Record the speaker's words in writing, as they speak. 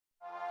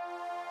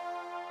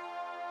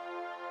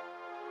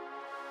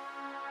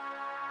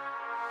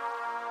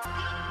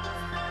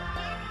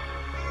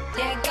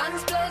Yeah,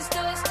 guns close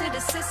doors to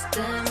the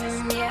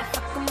system. Yeah,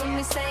 fuck 'em when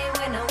we say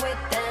we're not with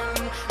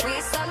them.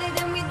 We're solid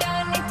and we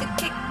don't need to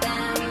kick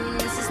them.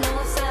 This is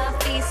north, south,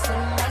 east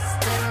and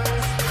western.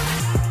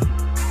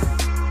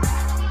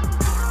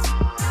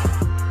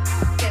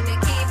 Can we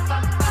keep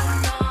up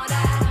on all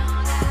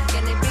that?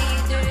 Can it be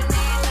doing it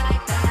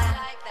like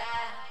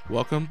that?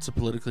 Welcome to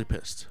Politically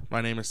Pissed.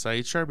 My name is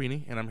Saeed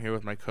Sharbini, and I'm here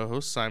with my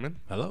co-host Simon.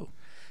 Hello.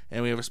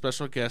 And we have a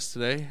special guest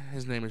today.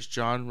 His name is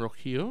John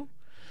Ronquillo.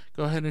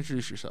 Go ahead and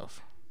introduce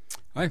yourself.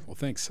 Hi. Well,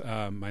 thanks.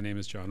 My name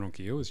is John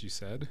Ronquillo, as you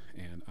said,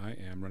 and I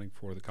am running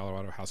for the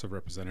Colorado House of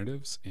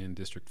Representatives in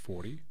District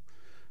 40.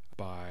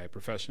 By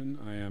profession,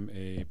 I am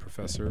a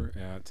professor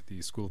at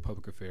the School of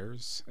Public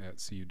Affairs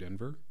at CU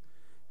Denver,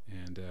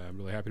 and I'm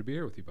really happy to be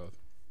here with you both.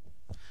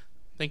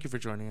 Thank you for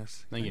joining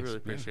us. Thank you. Really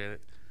appreciate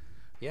it.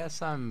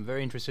 Yes, I'm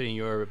very interested in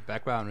your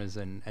background as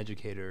an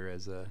educator,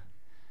 as a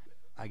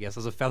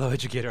fellow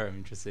educator. I'm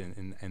interested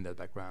in that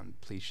background.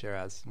 Please share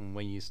us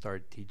when you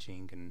start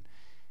teaching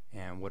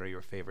and what are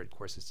your favorite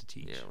courses to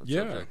teach.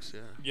 Subjects,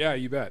 Yeah,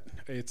 you bet.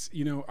 It's,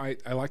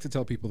 I like to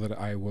tell people that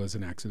I was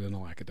an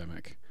accidental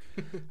academic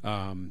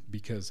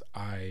because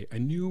I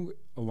knew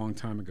a long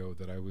time ago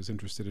that I was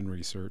interested in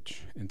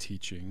research and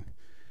teaching.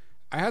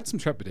 I had some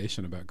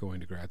trepidation about going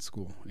to grad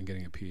school and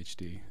getting a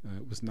PhD.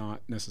 It was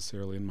not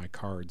necessarily in my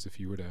cards. If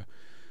you were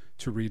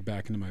to read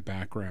back into my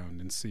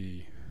background and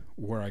see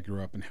where I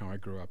grew up and how I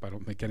grew up, I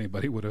don't think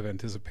anybody would have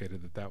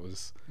anticipated that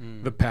was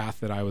the path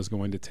that I was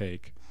going to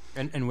take.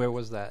 And where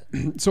was that?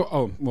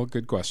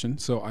 Good question.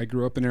 So I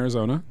grew up in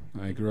Arizona.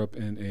 I grew up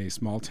in a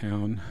small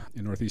town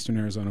in northeastern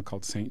Arizona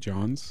called St.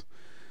 John's.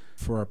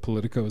 For our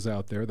politicos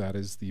out there, that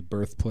is the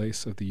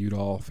birthplace of the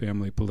Udall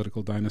family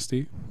political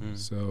dynasty.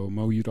 So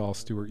Mo Udall,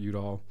 Stuart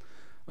Udall,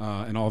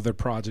 and all of their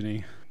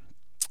progeny.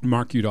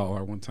 Mark Udall,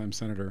 our one-time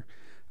senator,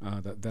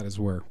 that is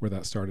where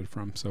that started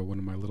from. So one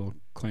of my little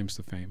claims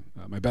to fame.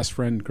 My best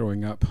friend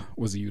growing up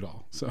was a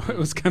Udall, so it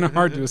was kind of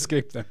hard to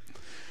escape that.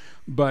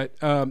 But,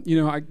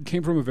 I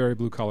came from a very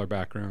blue-collar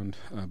background.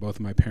 Both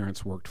of my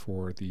parents worked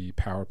for the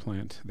power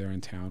plant there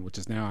in town, which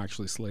is now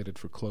actually slated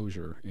for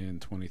closure in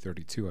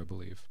 2032, I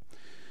believe.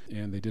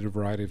 And they did a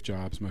variety of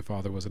jobs. My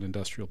father was an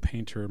industrial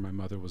painter. My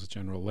mother was a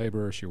general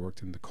laborer. She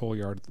worked in the coal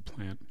yard at the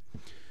plant.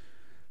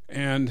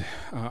 And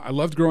I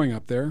loved growing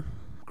up there.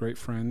 Great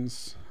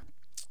friends.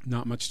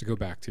 Not much to go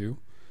back to.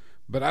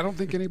 But I don't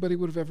think anybody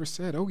would have ever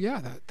said, oh,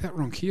 yeah, that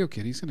Ronquillo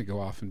kid, he's going to go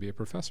off and be a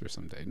professor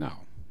someday. No,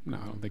 I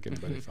don't think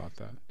anybody thought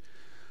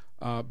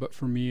that. But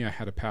for me, I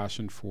had a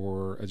passion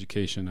for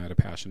education. I had a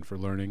passion for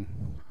learning.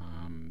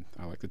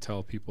 I like to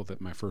tell people that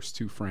my first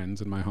two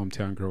friends in my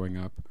hometown growing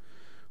up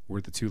were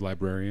the two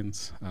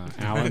librarians,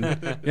 Alan,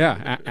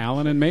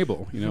 Alan and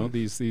Mabel.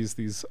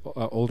 These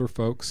older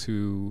folks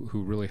who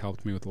really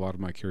helped me with a lot of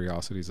my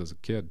curiosities as a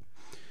kid.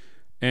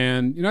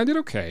 And I did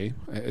okay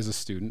as a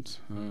student.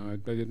 I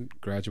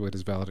didn't graduate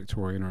as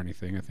valedictorian or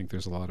anything. I think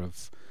there's a lot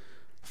of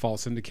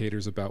false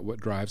indicators about what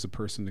drives a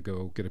person to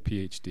go get a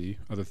PhD,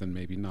 other than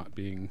maybe not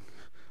being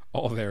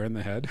all there in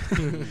the head,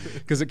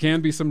 because it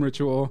can be some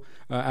ritual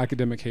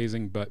academic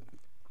hazing. But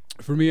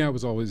for me, I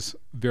was always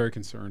very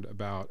concerned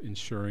about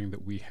ensuring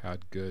that we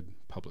had good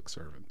public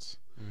servants.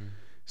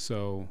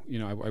 So,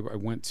 I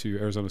went to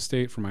Arizona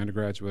State for my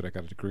undergraduate. I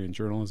got a degree in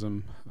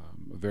journalism,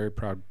 a very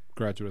proud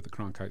graduate at the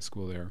Cronkite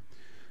School there.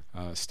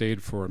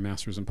 Stayed for a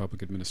master's in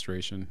public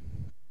administration.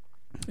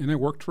 And I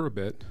worked for a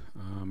bit.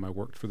 I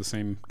worked for the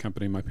same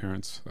company my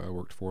parents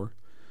worked for,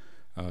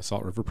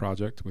 Salt River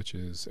Project, which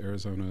is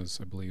Arizona's,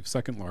 I believe,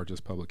 second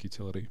largest public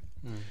utility.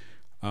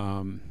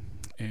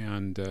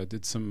 And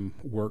did some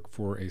work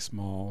for a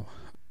small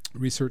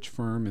research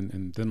firm.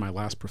 And then my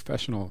last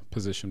professional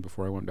position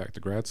before I went back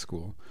to grad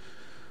school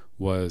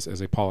was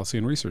as a policy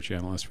and research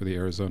analyst for the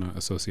Arizona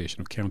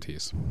Association of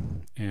Counties.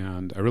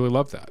 And I really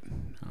loved that.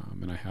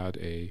 And I had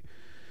a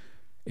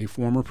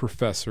former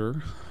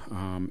professor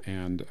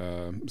and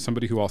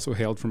somebody who also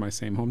hailed from my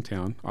same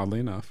hometown, oddly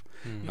enough,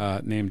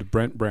 named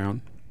Brent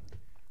Brown,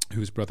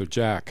 whose brother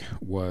Jack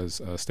was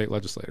a state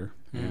legislator.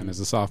 And as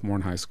a sophomore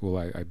in high school,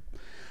 I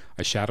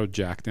shadowed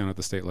Jack down at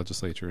the state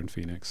legislature in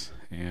Phoenix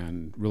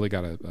and really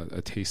got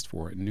a taste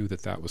for it and knew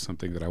that was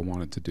something that I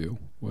wanted to do,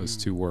 was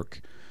to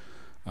work,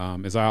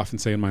 as I often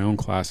say in my own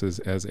classes,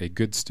 as a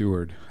good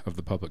steward of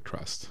the public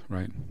trust,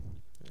 right?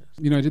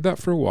 Yes. I did that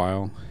for a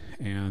while,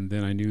 and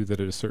then I knew that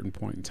at a certain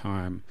point in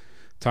time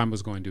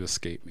was going to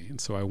escape me.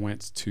 And so I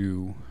went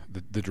to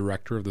the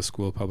director of the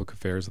School of Public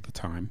Affairs at the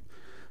time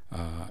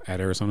at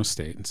Arizona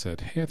State and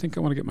said, hey, I think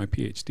I want to get my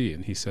PhD.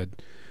 And he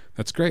said,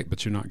 that's great,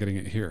 but you're not getting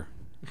it here.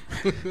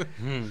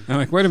 I'm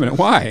like, wait a minute,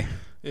 why?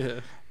 Yeah.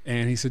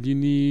 And he said, you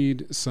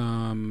need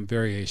some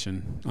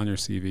variation on your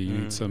CV. You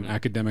need some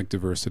academic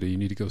diversity. You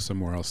need to go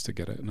somewhere else to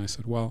get it. And I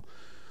said, well,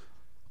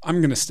 I'm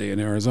going to stay in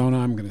Arizona.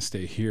 I'm going to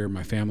stay here.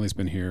 My family's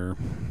been here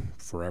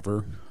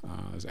forever.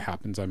 As it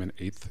happens, I'm an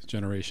 8th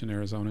generation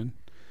Arizonan.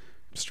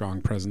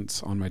 Strong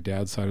presence on my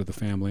dad's side of the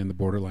family in the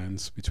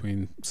borderlands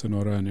between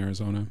Sonora and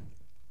Arizona.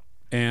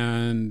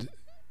 And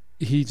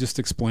he just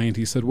explained,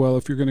 he said, well,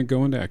 if you're going to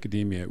go into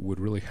academia, it would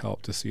really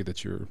help to see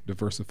that you're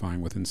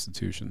diversifying with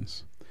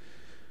institutions.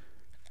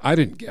 I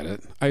didn't get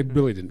it. I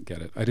really didn't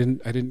get it. I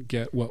didn't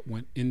get what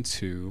went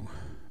into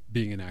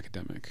being an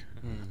academic.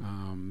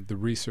 The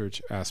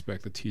research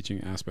aspect, the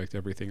teaching aspect,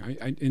 everything.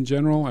 I in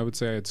general, I would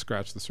say I had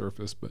scratched the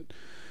surface, but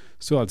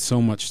still had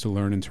so much to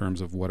learn in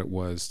terms of what it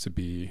was to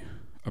be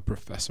a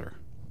professor.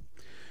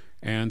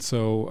 And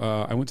so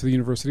I went to the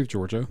University of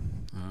Georgia,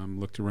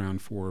 looked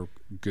around for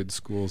good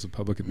schools of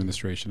public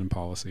administration and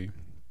policy,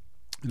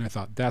 and I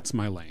thought, that's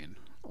my lane.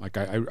 Like,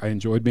 I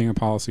enjoyed being a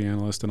policy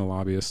analyst and a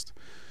lobbyist,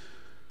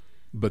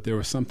 but there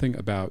was something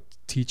about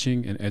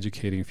teaching and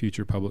educating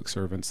future public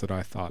servants that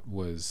I thought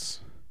was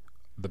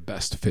the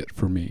best fit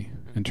for me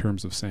in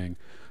terms of saying,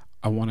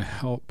 I want to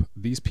help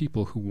these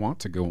people who want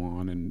to go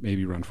on and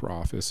maybe run for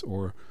office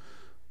or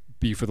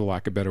be, for the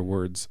lack of better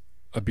words,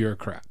 a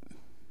bureaucrat,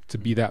 to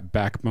be that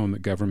backbone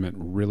that government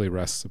really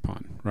rests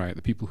upon, right?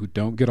 The people who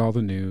don't get all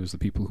the news, the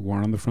people who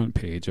aren't on the front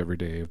page every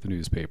day of the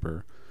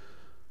newspaper,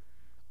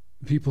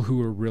 people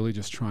who are really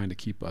just trying to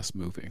keep us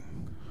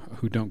moving,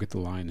 who don't get the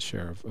lion's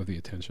share of the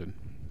attention.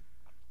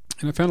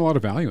 And I found a lot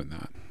of value in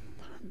that.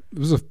 It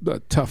was a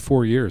tough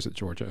 4 years at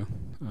Georgia.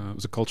 It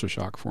was a culture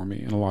shock for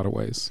me in a lot of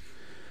ways,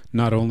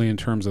 not only in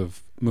terms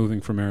of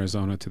moving from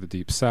Arizona to the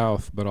Deep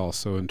South, but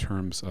also in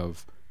terms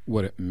of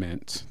what it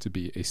meant to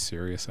be a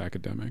serious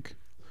academic.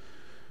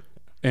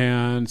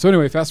 And so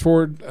anyway, fast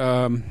forward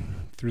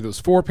through those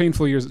 4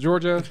 painful years at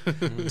Georgia,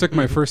 took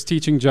my first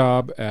teaching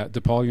job at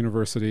DePaul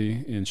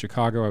University in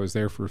Chicago. I was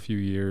there for a few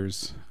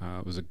years.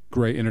 It was a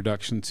great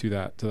introduction to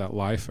that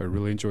life. I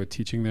really enjoyed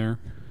teaching there.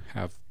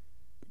 Have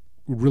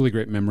really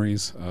great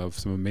memories of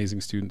some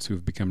amazing students who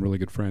have become really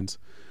good friends.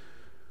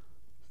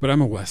 But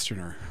I'm a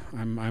Westerner.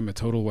 I'm a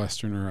total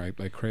Westerner.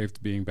 I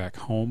craved being back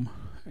home.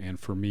 And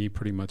for me,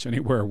 pretty much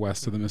anywhere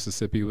west of the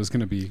Mississippi was going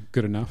to be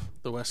good enough.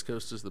 The West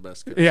Coast is the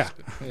best coast. Yeah,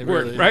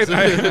 Really right. is.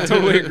 I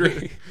totally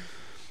agree.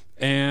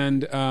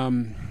 And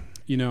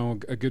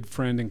a good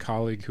friend and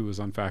colleague who was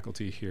on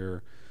faculty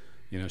here,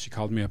 she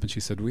called me up and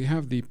she said, "We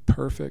have the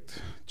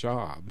perfect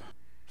job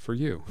for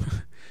you."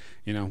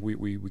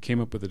 We came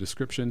up with a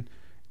description,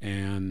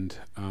 and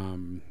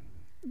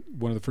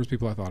one of the first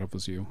people I thought of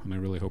was you, and I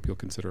really hope you'll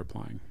consider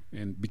applying.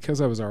 And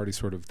because I was already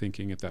sort of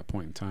thinking at that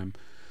point in time,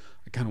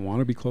 I kind of want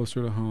to be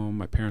closer to home.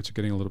 My parents are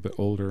getting a little bit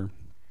older.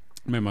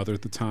 My mother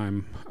at the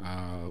time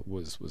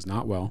was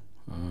not well,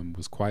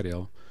 was quite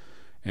ill.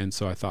 And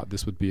so I thought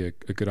this would be a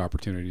good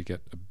opportunity to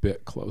get a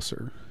bit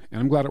closer.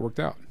 And I'm glad it worked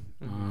out.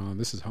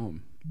 This is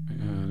home.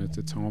 And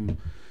it's home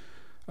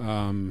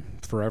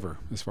forever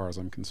as far as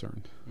I'm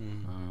concerned.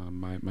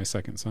 My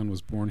second son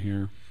was born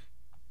here.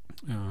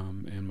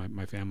 And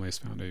my family has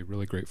found a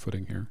really great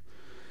footing here.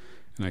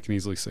 And I can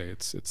easily say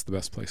it's the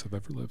best place I've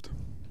ever lived.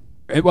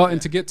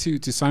 And to get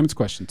to Simon's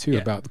question, too,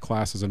 about the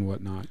classes and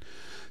whatnot.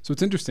 So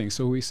it's interesting.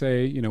 So we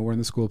say, we're in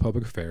the School of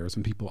Public Affairs,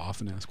 and people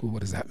often ask, well,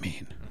 what does that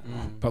mean?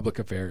 Public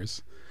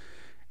affairs.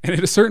 And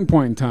at a certain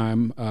point in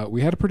time,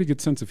 we had a pretty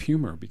good sense of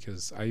humor,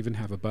 because I even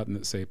have a button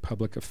that say,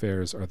 public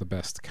affairs are the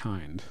best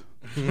kind.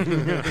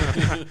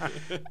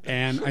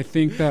 And I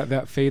think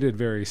that faded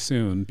very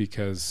soon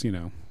because,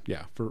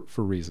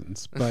 for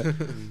reasons.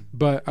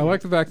 But I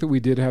like the fact that we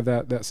did have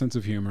that sense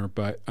of humor.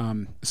 But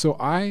so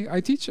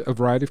I teach a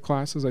variety of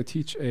classes. I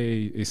teach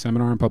a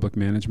seminar on public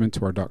management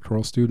to our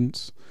doctoral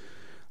students.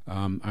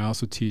 I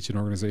also teach an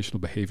organizational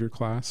behavior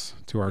class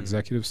to our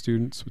executive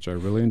students, which I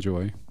really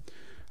enjoy.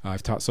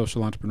 I've taught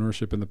social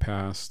entrepreneurship in the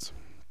past.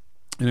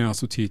 And I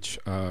also teach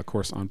a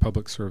course on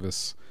public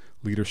service,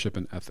 leadership,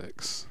 and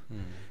ethics.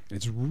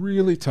 It's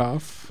really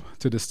tough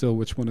to distill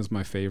which one is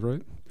my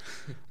favorite.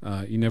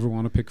 You never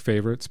want to pick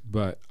favorites,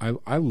 but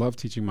I love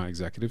teaching my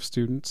executive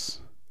students,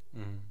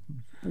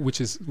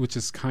 which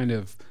is kind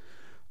of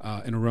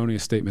an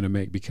erroneous statement to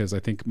make, because I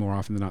think more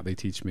often than not they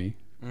teach me.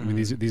 I mean,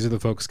 these are the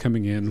folks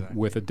coming in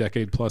with a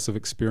decade plus of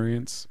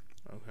experience,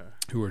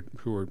 who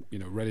are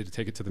ready to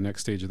take it to the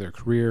next stage of their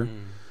career,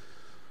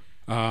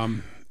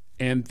 and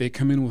they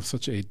come in with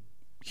such a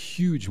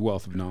huge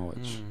wealth of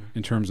knowledge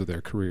in terms of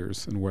their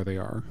careers and where they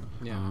are.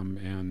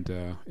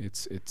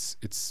 It's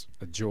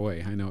a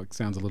joy. I know it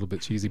sounds a little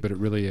bit cheesy, but it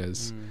really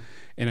is.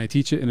 And I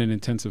teach it in an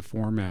intensive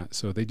format.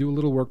 So they do a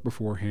little work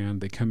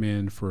beforehand. They come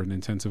in for an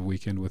intensive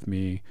weekend with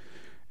me,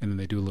 and then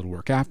they do a little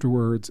work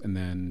afterwards, and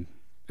then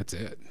that's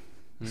it.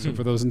 So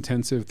for those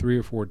intensive 3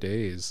 or 4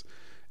 days,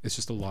 it's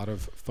just a lot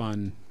of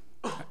fun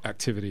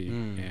activity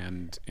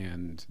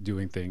and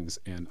doing things,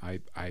 and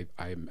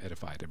I'm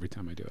edified every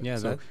time I do it. Yeah,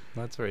 so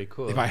that's very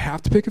cool. If I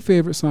have to pick a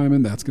favorite,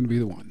 Simon, that's going to be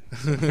the one.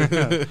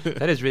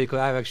 That is really cool.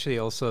 I've actually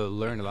also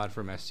learned a lot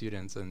from my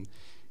students, and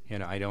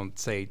I don't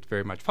say it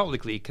very much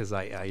publicly because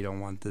I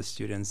don't want the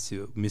students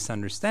to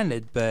misunderstand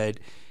it, but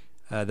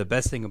the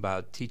best thing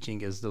about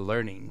teaching is the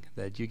learning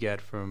that you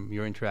get from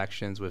your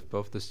interactions with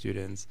both the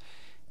students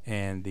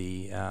and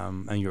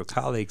and your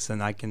colleagues.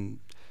 And I can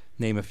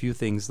name a few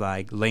things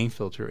like lane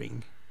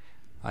filtering.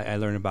 I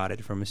learned about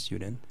it from a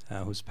student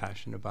who's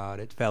passionate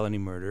about it. Felony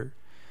murder.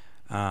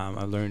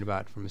 I learned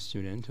about it from a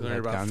student who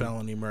Learned about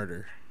felony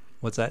murder.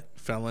 What's that?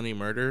 Felony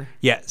murder?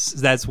 Yes,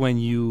 that's when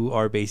you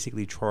are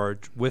basically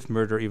charged with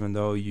murder, even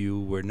though you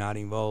were not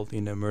involved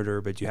in the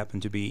murder, but you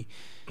happen to be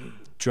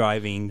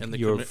driving And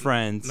your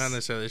friends. Not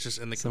necessarily. It's just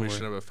in the commission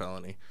somewhere. of a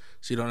felony.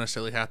 So you don't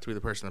necessarily have to be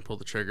the person that pulled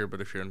the trigger, but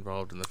if you're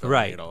involved in the felony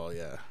Right. at all,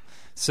 yeah.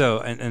 So,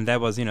 and that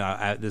was,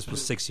 this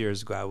was 6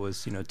 years ago. I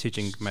was,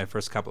 teaching my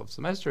first couple of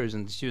semesters,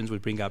 and the students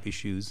would bring up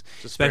issues,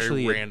 Just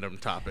especially very random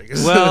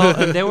topics. Well,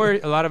 and there were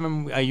a lot of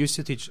them. I used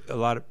to teach a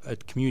lot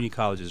at community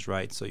colleges,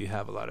 right? So you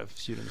have a lot of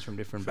students from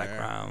different Fair,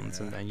 backgrounds,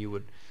 yeah. and you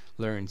would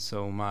learn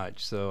so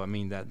much. So I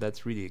mean,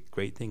 that's really a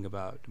great thing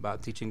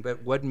about teaching.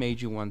 But what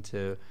made you want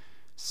to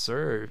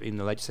serve in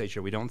the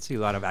legislature? We don't see a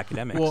lot of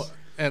academics. Well,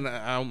 and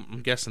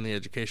I'm guessing the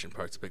education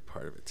part's a big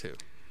part of it too.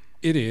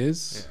 It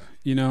is,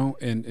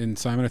 and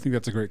Simon, I think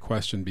that's a great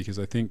question, because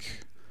I think,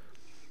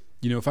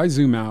 if I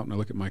zoom out and I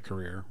look at my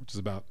career, which is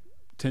about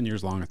 10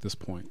 years long at this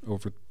point,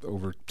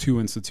 over two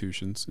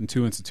institutions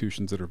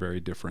that are very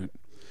different,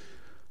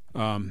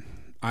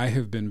 I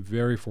have been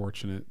very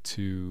fortunate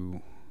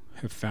to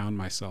have found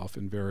myself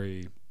in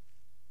very,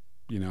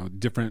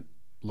 different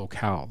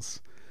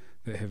locales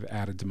that have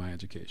added to my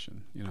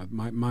education.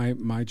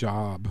 My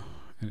job,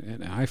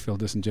 and I feel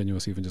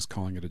disingenuous even just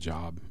calling it a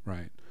job,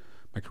 right?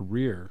 My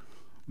career,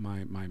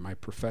 my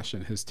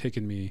profession has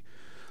taken me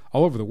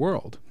all over the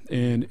world.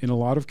 And in a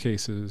lot of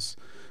cases,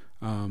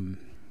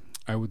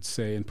 I would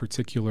say in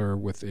particular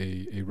with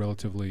a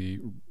relatively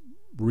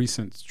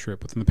recent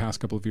trip within the past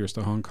couple of years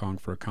to Hong Kong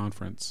for a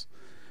conference,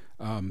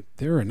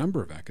 there are a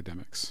number of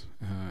academics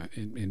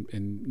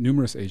in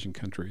numerous Asian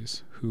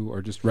countries who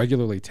are just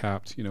regularly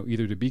tapped,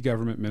 either to be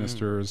government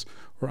ministers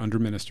or under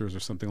ministers or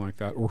something like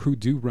that, or who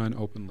do run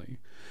openly.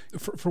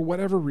 For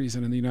whatever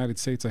reason, in the United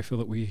States, I feel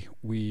that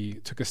we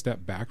took a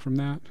step back from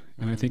that,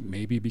 and I think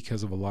maybe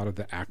because of a lot of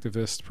the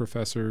activist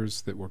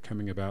professors that were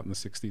coming about in the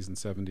 60s and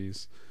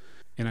 70s.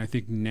 And I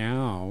think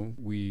now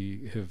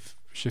we have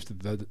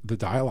shifted the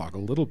dialogue a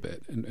little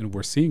bit, and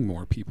we're seeing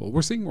more people.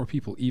 We're seeing more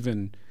people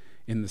even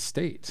in the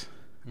state.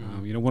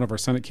 One of our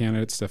Senate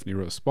candidates, Stephanie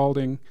Rose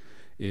Spalding,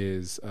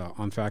 is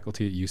on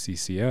faculty at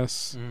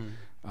UCCS.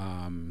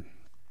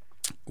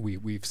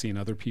 We've seen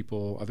other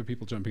people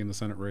jumping in the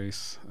Senate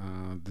race.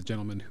 The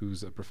gentleman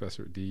who's a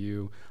professor at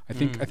DU. I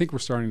think we're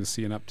starting to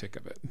see an uptick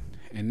of it,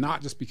 and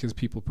not just because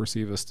people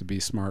perceive us to be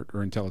smart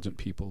or intelligent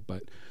people,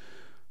 but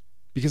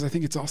because I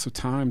think it's also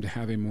time to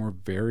have a more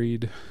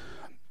varied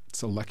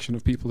selection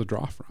of people to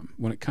draw from.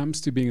 When it comes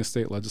to being a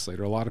state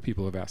legislator, a lot of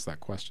people have asked that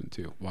question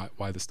too.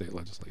 Why the state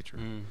legislature?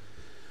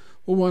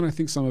 Well, one, I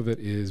think some of it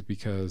is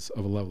because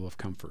of a level of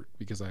comfort,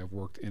 because I have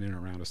worked in and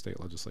around a state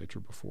legislature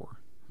before.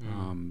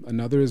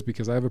 Another is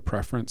because I have a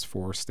preference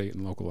for state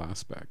and local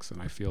aspects,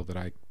 and I feel that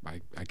I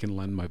can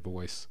lend my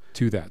voice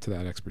to that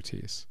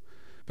expertise.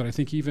 But I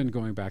think even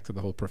going back to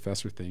the whole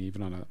professor thing,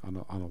 even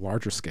on a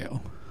larger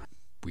scale,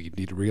 we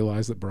need to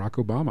realize that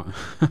Barack Obama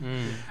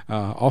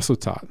also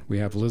taught. We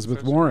have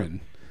Elizabeth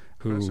Warren,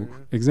 who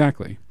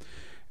exactly.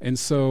 And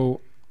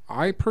so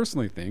I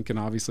personally think, and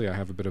obviously I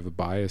have a bit of a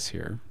bias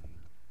here,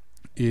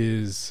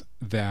 is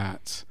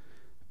that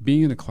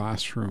being in a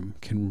classroom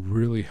can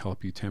really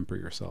help you temper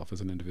yourself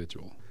as an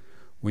individual.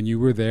 When you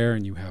were there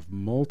and you have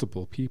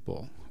multiple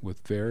people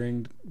with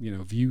varying,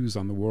 views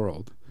on the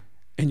world,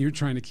 and you're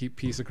trying to keep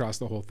peace across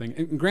the whole thing.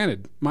 And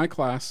granted, my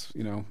class,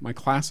 my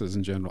classes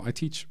in general, I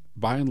teach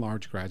by and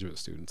large graduate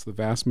students. The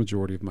vast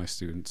majority of my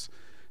students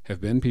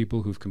have been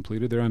people who've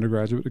completed their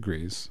undergraduate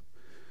degrees,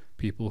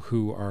 people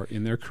who are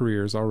in their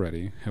careers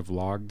already, have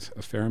logged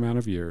a fair amount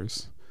of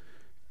years,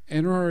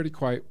 and are already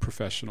quite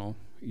professional,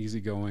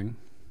 easygoing,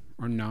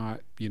 are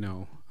not,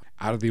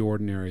 out of the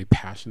ordinary,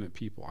 passionate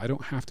people. I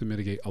don't have to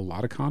mitigate a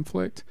lot of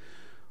conflict,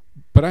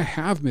 but I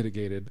have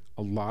mitigated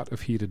a lot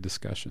of heated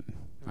discussion.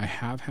 I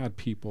have had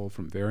people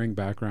from varying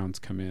backgrounds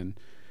come in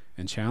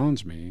and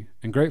challenge me,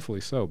 and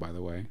gratefully so, by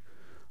the way,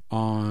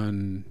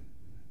 on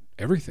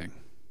everything,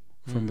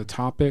 from the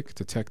topic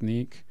to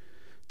technique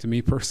to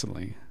me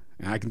personally.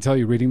 And I can tell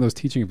you, reading those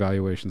teaching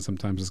evaluations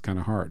sometimes is kind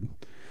of hard.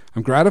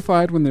 I'm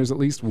gratified when there's at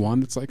least one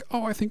that's like,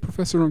 oh, I think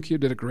Professor Ronquillo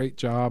did a great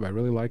job. I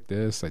really like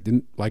this. I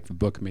didn't like the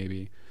book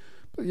maybe.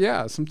 But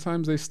yeah,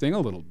 sometimes they sting a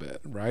little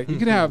bit, right? You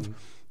could have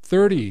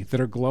 30 that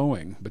are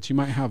glowing, but you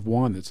might have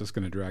one that's just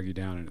going to drag you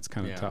down, and it's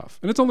kind of tough.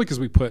 And it's only because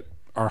we put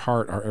our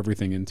heart, our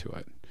everything into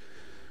it.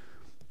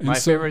 And my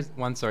favorite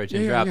one, sorry to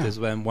interrupt, is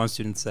when one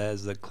student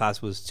says the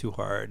class was too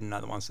hard, and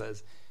another one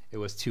says it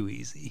was too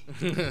easy.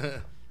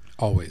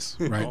 Always,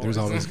 right? There's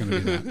always going to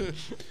be that.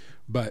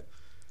 But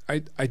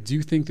I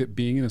do think that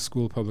being in a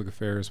school of public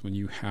affairs, when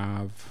you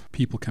have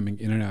people coming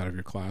in and out of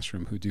your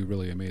classroom who do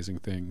really amazing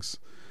things,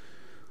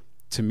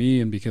 to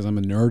me, and because I'm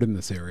a nerd in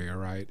this area,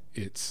 right,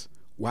 it's,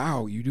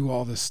 wow, you do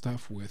all this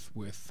stuff with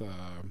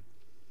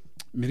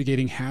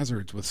mitigating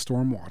hazards with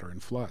stormwater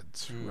and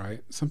floods,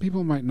 right? Some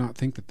people might not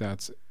think that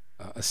that's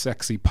a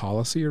sexy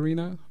policy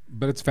arena,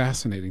 but it's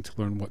fascinating to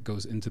learn what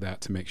goes into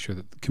that to make sure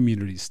that the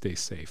communities stay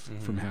safe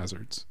from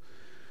hazards.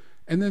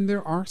 And then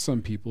there are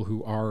some people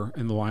who are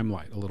in the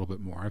limelight a little bit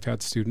more. I've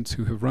had students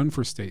who have run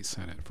for state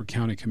senate, for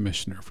county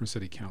commissioner, for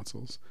city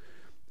councils.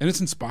 And it's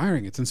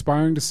inspiring. It's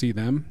inspiring to see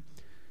them.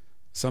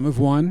 Some have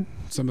won,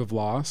 some have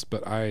lost,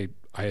 but I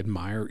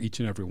admire each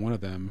and every one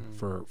of them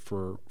for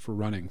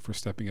running, for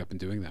stepping up and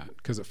doing that.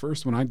 Because at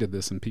first when I did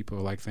this and people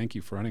are like, thank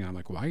you for running, I'm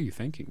like, why are you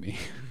thanking me?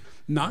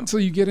 Not until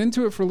you get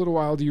into it for a little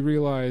while do you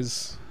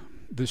realize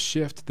the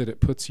shift that it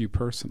puts you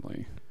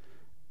personally.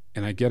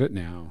 And I get it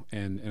now.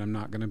 And I'm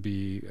not going to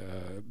be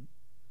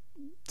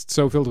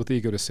so filled with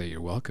ego to say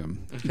you're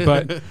welcome.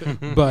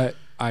 But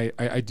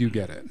I do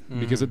get it,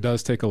 because it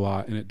does take a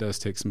lot, and it does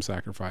take some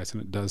sacrifice,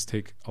 and it does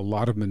take a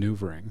lot of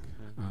maneuvering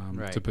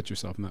to put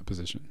yourself in that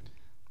position.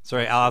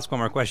 Sorry, I'll ask one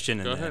more question,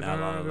 and Go then ahead.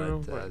 I'll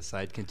let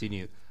Said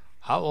continue.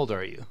 How old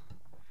are you?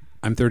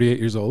 I'm 38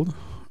 years old.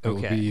 I will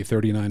Okay. be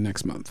 39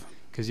 next month.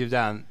 Because you've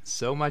done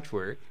so much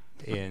work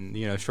in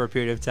a short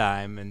period of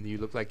time, and you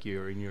look like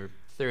you're in your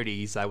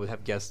 30s. I would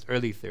have guessed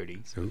early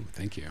 30s. Oh,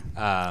 thank you.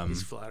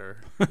 He's flatterer.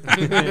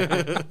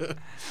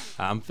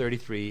 I'm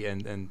 33,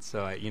 and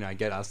so I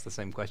get asked the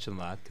same question a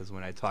lot, because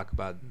when I talk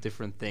about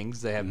different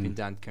things, they have been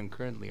done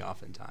concurrently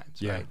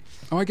oftentimes, right?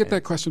 Oh, I get And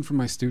that question from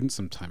my students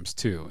sometimes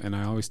too, and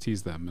I always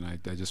tease them, and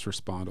I just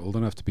respond, old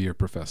enough to be your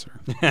professor.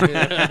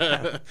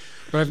 But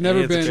I've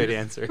never That's a great been.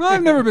 answer. Well,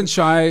 I've never been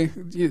shy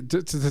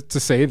to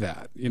say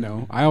that.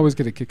 I always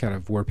get a kick out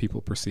of where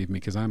people perceive me,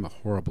 because I'm a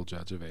horrible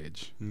judge of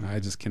age. I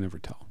just can never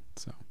tell.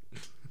 So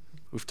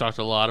We've talked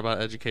a lot about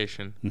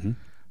education, Mhm.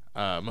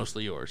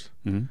 mostly yours.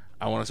 Mhm.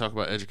 I want to talk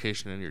about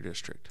education in your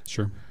district.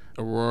 Sure,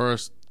 Aurora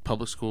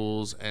Public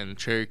Schools and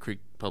Cherry Creek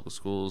Public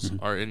Schools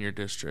are in your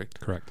district.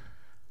 correct.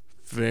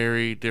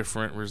 Very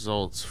different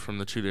results from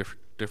the two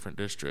different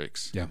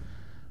districts. Yeah.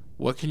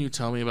 What can you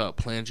tell me about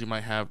plans you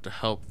might have to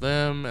help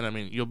them? And I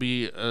mean, you'll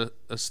be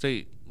a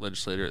state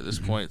legislator at this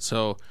point,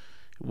 so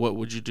what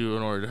would you do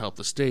in order to help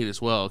the state as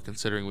well,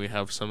 considering we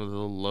have some of the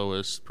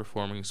lowest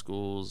performing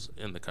schools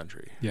in the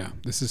country? Yeah,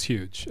 this is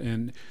huge.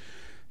 And,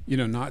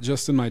 not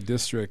just in my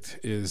district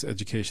is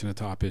education a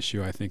top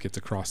issue. I think it's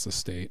across the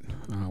state.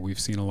 We've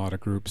seen a lot of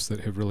groups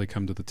that have really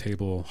come to the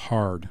table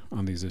hard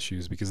on these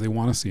issues because they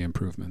want to see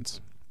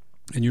improvements.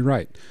 And you're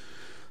right.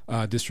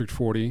 District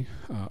 40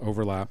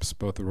 overlaps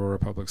both Aurora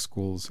Public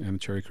Schools and the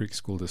Cherry Creek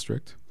School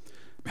District.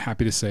 I'm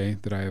happy to say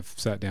that I have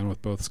sat down with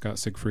both Scott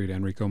Siegfried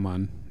and Rico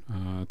Munn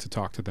to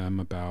talk to them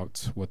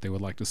about what they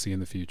would like to see in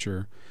the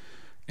future,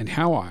 and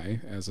how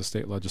I, as a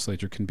state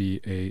legislator, can be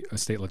a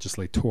state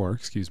legislator,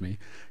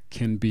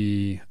 can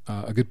be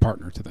a good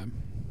partner to them.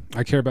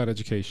 I care about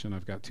education.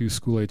 I've got 2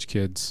 school-age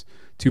kids,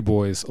 2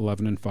 boys,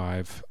 11 and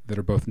 5, that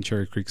are both in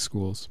Cherry Creek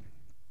schools.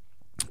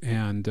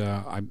 And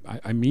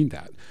I mean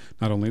that,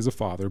 not only as a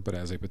father, but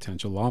as a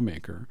potential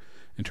lawmaker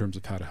in terms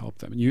of how to help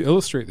them. And you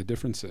illustrate the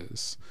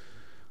differences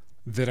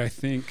that I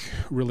think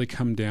really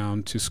come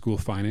down to school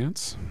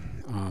finance.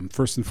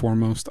 First and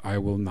foremost, I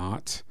will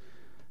not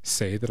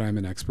say that I'm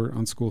an expert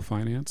on school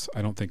finance.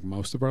 I don't think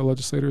most of our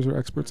legislators are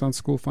experts on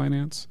school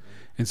finance.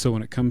 And so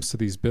when it comes to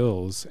these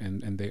bills,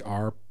 and they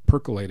are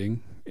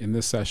percolating in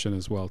this session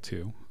as well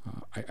too,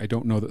 I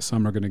don't know that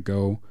some are going to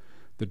go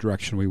the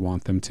direction we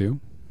want them to.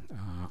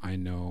 I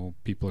know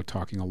people are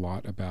talking a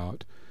lot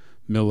about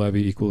mill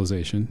levy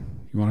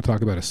equalization. You want to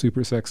talk about a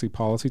super sexy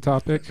policy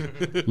topic?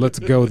 Let's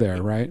go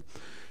there, right?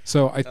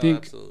 So I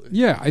think,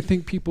 I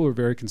think people are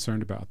very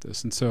concerned about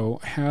this. And so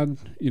I had,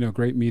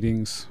 great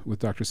meetings with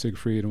Dr.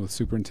 Siegfried and with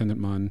Superintendent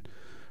Munn.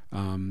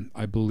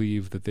 I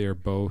believe that they are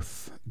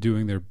both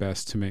doing their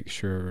best to make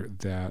sure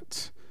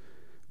that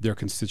their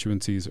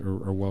constituencies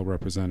are well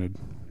represented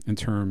in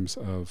terms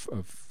of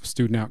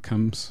student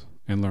outcomes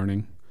and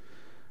learning.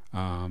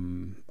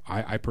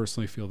 I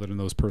personally feel that in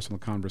those personal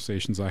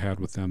conversations I had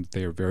with them,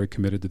 they are very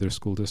committed to their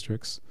school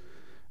districts,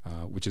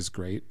 which is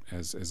great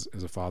as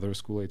a father of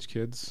school-age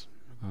kids.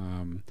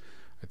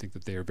 I think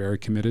that they are very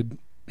committed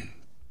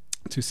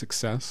to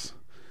success.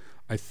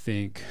 I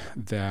think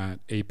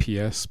that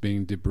APS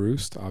being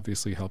debruced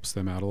obviously helps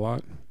them out a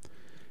lot.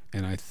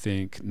 And I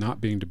think not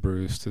being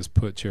debruced has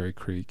put Cherry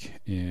Creek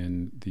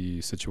in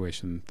the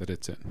situation that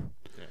it's in.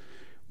 Yeah.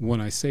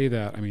 When I say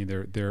that, I mean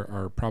there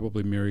are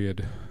probably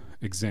myriad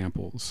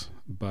examples,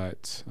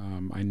 but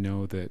I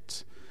know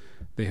that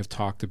they have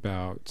talked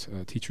about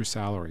teacher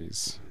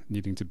salaries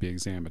needing to be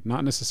examined.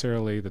 Not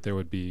necessarily that there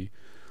would be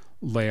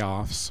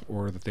layoffs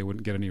or that they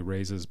wouldn't get any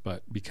raises,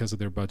 but because of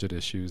their budget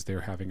issues,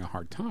 they're having a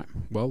hard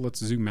time. Well, let's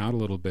zoom out a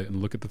little bit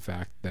and look at the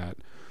fact that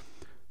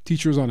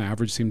teachers on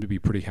average seem to be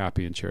pretty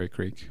happy in Cherry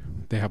Creek.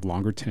 They have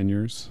longer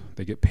tenures.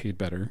 They get paid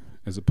better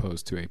as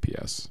opposed to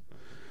APS.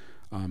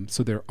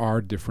 So there are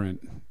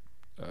different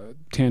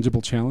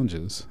tangible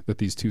challenges that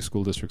these 2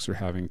 school districts are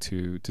having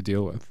to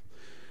deal with.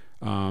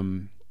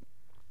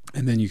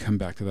 And then you come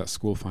back to that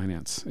school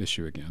finance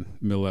issue again,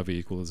 mill levy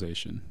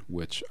equalization,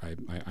 which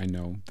I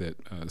know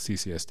that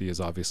CCSD is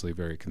obviously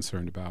very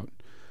concerned about,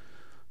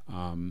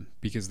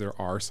 because there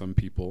are some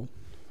people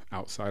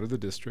outside of the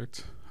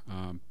district,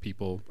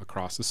 people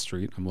across the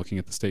street, I'm looking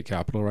at the state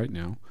capitol right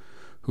now,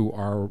 who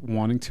are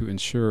wanting to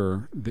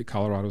ensure that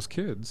Colorado's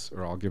kids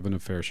are all given a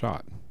fair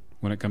shot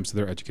when it comes to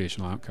their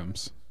educational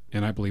outcomes.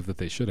 And I believe that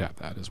they should have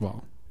that as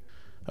well.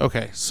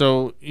 Okay,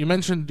 so you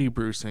mentioned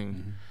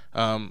debrucing.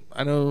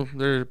 I know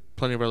there are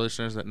plenty of our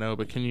listeners that know,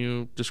 but can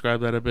you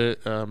describe that a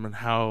bit and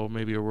how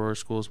maybe Aurora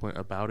schools went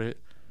about it?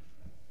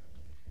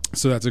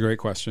 So that's a great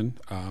question.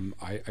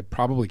 I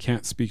probably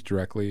can't speak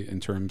directly in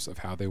terms of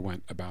how they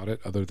went about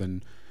it, other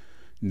than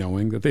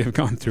knowing that they have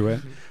gone through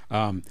it.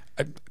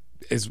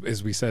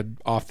 As we said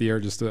off the air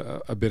just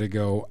a bit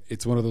ago,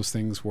 it's one of those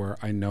things where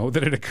I know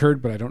that it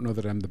occurred, but I don't know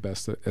that I'm the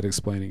best at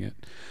explaining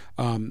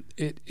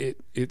it.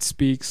 It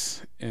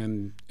speaks,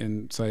 and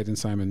Syed and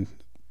Simon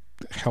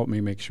help me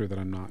make sure that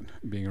I'm not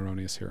being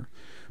erroneous here,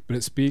 but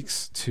it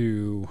speaks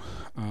to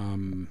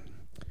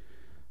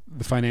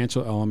the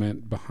financial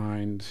element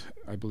behind,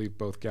 I believe,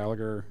 both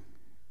Gallagher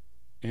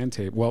and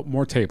Tabor. Well,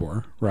 more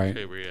Tabor, right?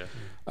 Tabor,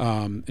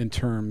 yeah. In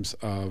terms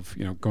of,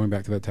 going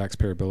back to the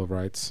Taxpayer Bill of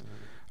Rights,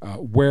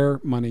 where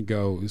money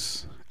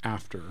goes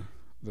after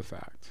the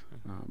fact.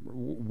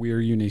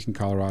 We're unique in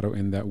Colorado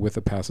in that with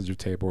the passage of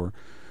Tabor,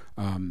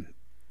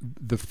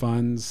 the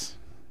funds,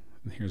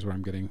 and here's where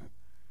I'm getting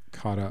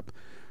caught up,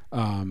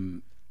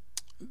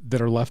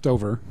 that are left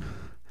over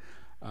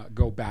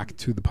go back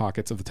to the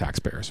pockets of the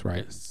taxpayers,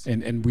 right? Yes.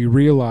 And we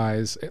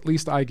realize, at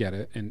least I get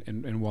it,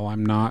 and while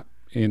I'm not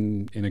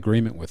in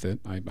agreement with it,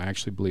 I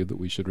actually believe that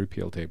we should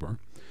repeal Tabor.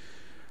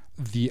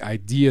 The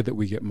idea that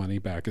we get money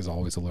back is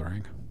always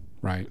alluring,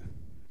 right?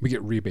 We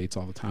get rebates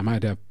all the time. I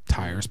had to have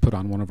tires put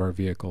on one of our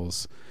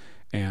vehicles,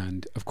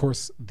 and of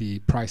course the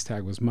price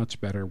tag was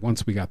much better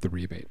once we got the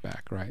rebate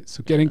back, right?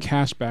 So getting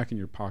cash back in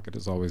your pocket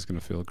is always going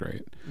to feel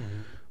great.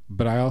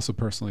 But I also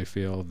personally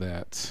feel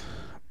that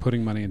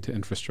putting money into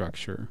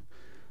infrastructure,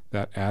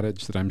 that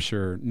adage that I'm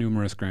sure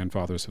numerous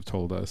grandfathers have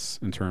told us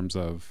in terms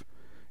of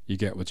you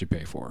get what you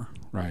pay for,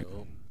 right?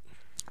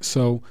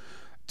 So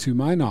to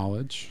my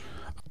knowledge,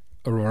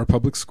 Aurora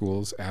Public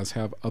Schools, as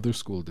have other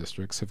school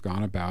districts, have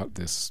gone about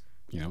this,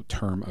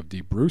 term of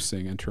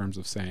debrucing in terms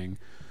of saying,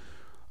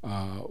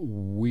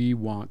 we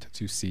want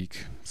to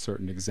seek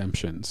certain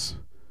exemptions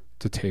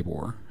to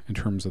Tabor in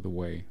terms of the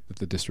way that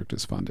the district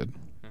is funded.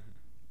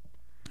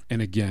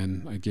 And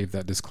again, I gave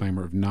that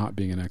disclaimer of not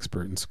being an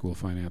expert in school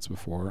finance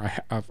before.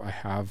 I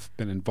have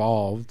been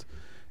involved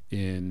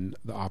in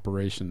the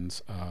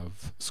operations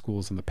of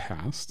schools in the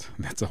past.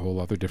 That's a whole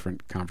other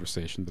different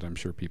conversation that I'm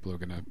sure people are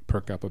going to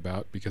perk up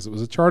about because it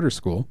was a charter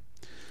school.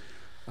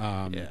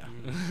 And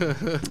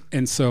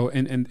so,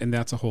 and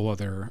that's a whole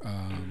other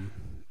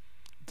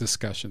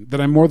discussion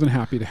that I'm more than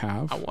happy to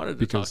have. I wanted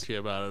to talk to you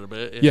about it a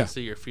bit and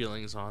see your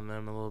feelings on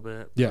them a little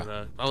bit. Yeah,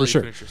 but, I'll for let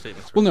sure. you finish your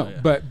statements. Well, no,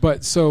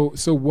 but so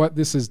what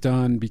this has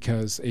done,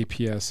 because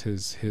APS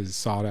has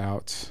sought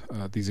out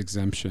these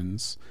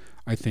exemptions,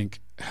 I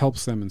think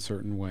helps them in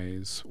certain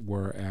ways,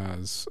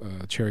 whereas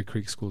Cherry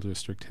Creek School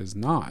District has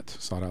not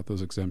sought out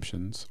those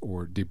exemptions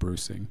or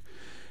debrucing.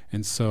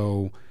 And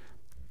so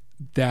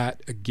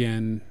that,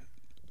 again,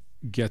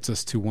 gets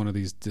us to one of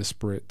these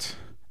disparate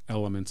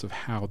elements of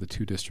how the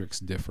two districts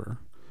differ.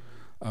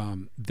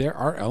 There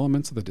are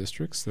elements of the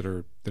districts that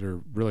are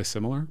really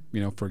similar.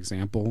 For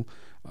example,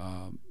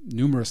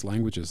 numerous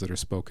languages that are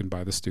spoken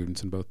by the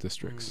students in both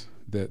districts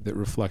that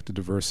reflect the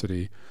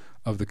diversity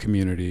of the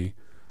community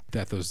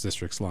that those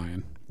districts lie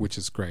in, which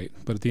is great.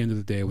 But at the end of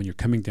the day, when you're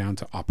coming down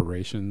to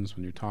operations,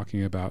 when you're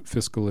talking about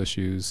fiscal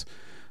issues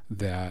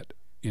that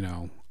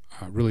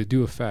really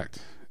do affect,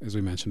 as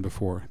we mentioned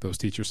before, those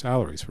teacher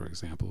salaries, for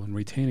example, and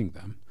retaining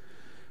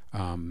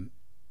them,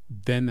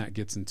 then that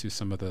gets into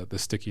some of the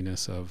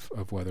stickiness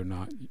of whether or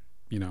not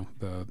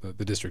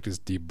the district is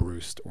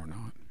debruced or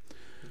not.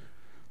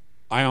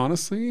 I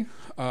honestly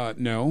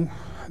know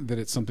that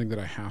it's something that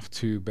I have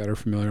to better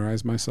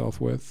familiarize myself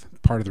with.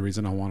 Part of the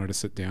reason I wanted to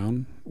sit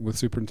down with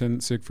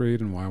Superintendent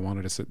Siegfried and why I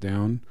wanted to sit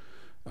down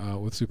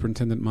with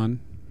Superintendent Munn.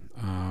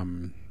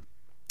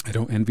 I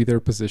don't envy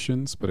their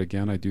positions, but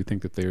again, I do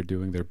think that they are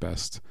doing their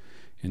best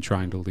in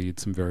trying to lead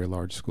some very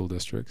large school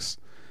districts,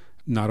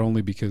 not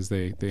only because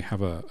they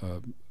have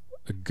a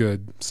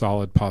good,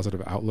 solid,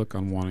 positive outlook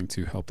on wanting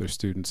to help their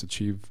students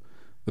achieve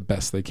the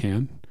best they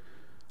can,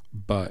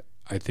 but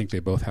I think they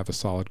both have a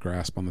solid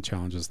grasp on the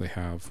challenges they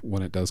have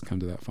when it does come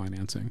to that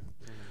financing.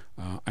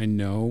 I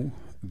know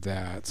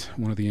that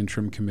one of the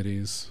interim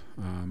committees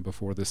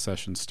before this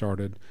session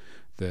started,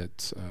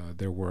 that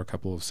there were a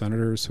couple of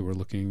senators who were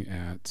looking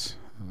at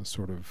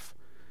sort of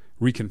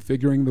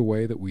reconfiguring the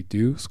way that we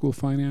do school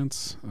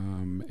finance,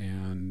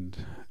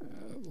 and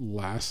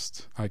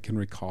last I can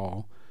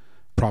recall,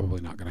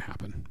 probably not going to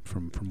happen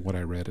from what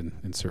I read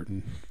in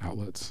certain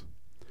outlets.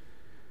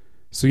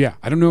 So yeah,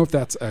 I don't know if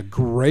that's a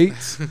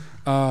great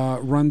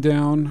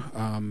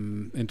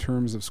rundown in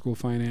terms of school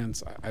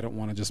finance. I don't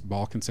want to just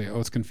balk and say, oh,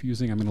 it's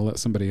confusing, I'm going to let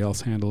somebody else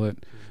handle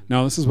it.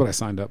 No, this is what I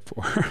signed up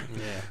for.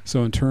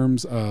 So in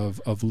terms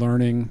of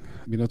learning,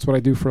 that's what I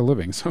do for a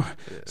living.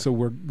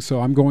 So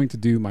I'm going to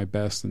do my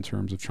best in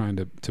terms of trying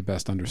to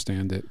best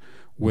understand it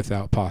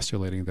without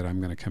postulating that I'm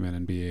going to come in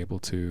and be able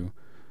to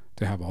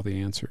have all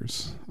the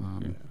answers.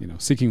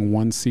 Seeking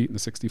one seat in the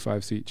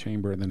 65-seat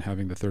chamber and then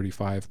having the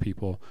 35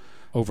 people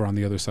over on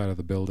the other side of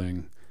the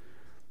building,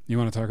 You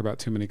want to talk about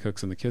too many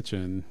cooks in the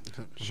kitchen?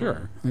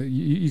 Sure,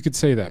 you could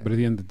say that, but at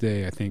the end of the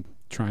day, I think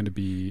trying to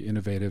be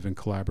innovative and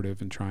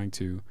collaborative and trying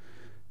to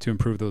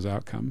improve those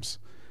outcomes.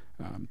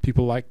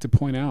 People like to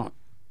point out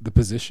the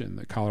position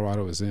that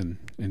Colorado is in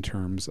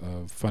terms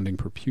of funding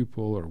per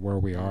pupil, or where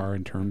we are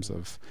in terms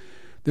of.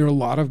 There are a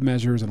lot of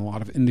measures and a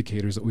lot of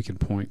indicators that we can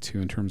point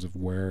to in terms of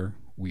where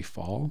we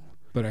fall.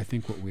 But I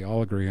think what we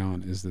all agree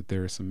on is that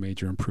there are some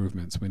major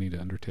improvements we need to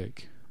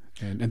undertake.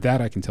 And that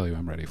I can tell you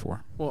I'm ready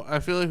for. Well, I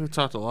feel like we've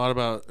talked a lot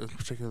about, in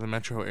particular, the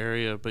metro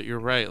area, but you're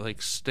right, like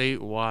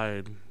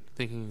statewide,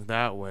 thinking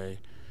that way,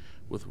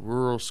 with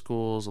rural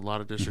schools, a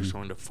lot of districts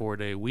going to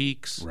 4-day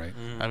weeks. Right.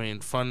 I mean,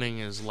 funding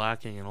is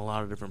lacking in a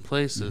lot of different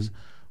places.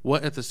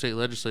 What at the state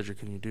legislature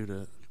can you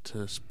do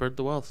to spread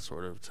the wealth,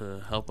 sort of,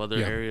 to help other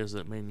areas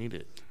that may need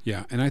it?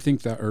 Yeah, and I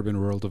think that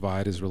urban-rural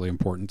divide is really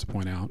important to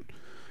point out.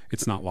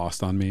 It's not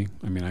lost on me.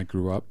 I mean, I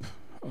grew up,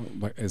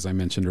 as I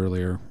mentioned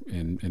earlier,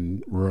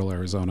 in rural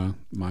Arizona.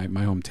 My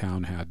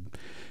hometown had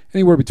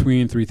anywhere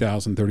between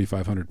 3,000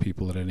 3,500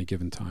 people at any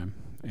given time.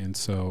 And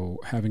so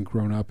having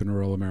grown up in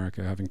rural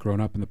America, having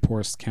grown up in the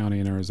poorest county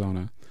in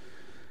Arizona,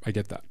 I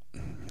get that.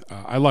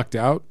 I lucked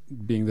out,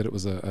 being that it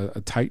was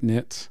a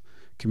tight-knit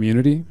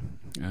community.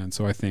 And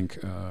so I think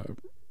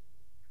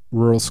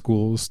rural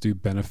schools do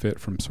benefit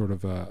from sort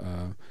of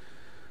a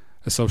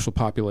social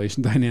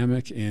population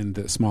dynamic, and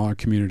that smaller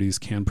communities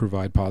can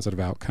provide positive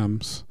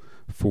outcomes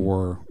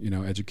for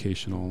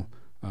educational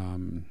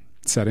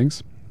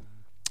settings.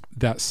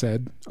 That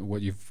said,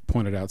 what you've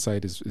pointed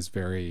outside is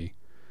very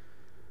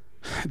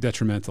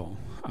detrimental.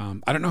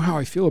 I don't know how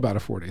I feel about a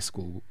 4-day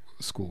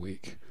school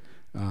week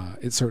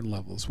at certain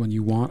levels. When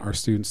you want our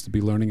students to be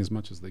learning as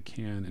much as they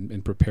can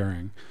and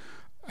preparing,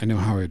 I know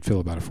how I'd feel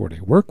about a 4-day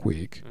work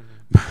week.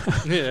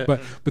 but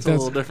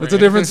that's a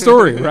different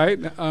story, right?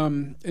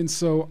 And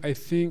so I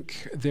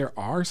think there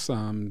are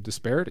some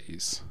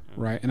disparities,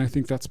 right? And I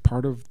think that's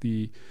part of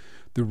the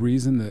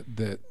reason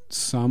that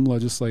some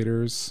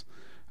legislators,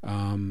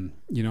 I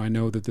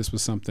know that this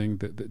was something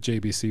that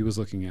JBC was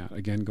looking at,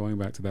 again, going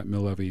back to that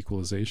mill-levy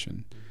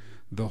equalization,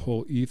 the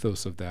whole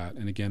ethos of that.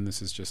 And again,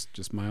 this is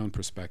just my own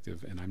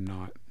perspective, and I'm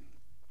not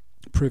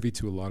privy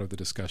to a lot of the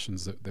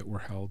discussions that were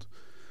held.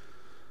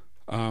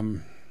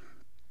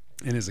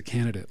 And as a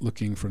candidate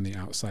looking from the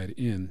outside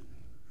in,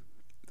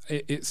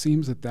 it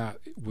seems that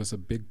was a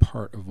big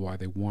part of why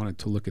they wanted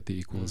to look at the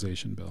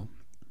equalization bill,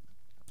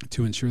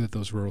 to ensure that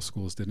those rural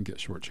schools didn't get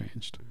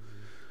shortchanged.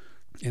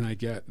 And I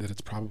get that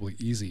it's probably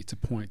easy to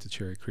point to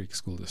Cherry Creek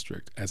School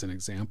District as an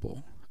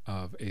example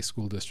of a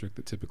school district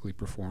that typically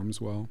performs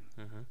well.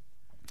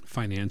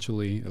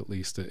 Financially, at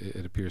least,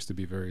 it appears to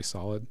be very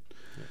solid.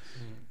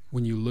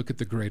 When you look at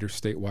the greater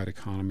statewide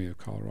economy of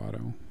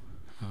Colorado,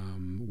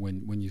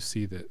 when you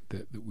see that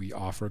we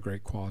offer a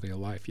great quality of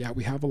life,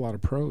 we have a lot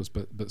of pros,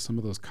 but some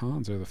of those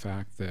cons are the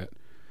fact that,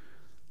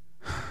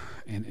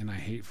 and I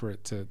hate for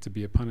it to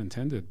be a pun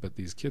intended, but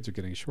these kids are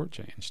getting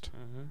shortchanged,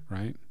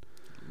 right?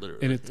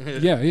 Literally.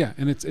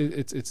 And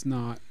it's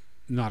not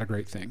a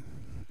great thing.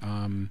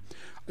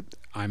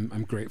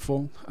 I'm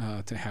grateful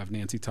to have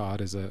Nancy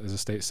Todd as a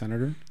state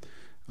senator.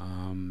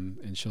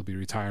 And she'll be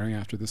retiring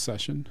after this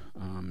session.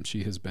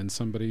 She has been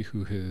somebody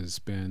who has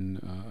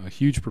been a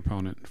huge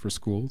proponent for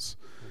schools.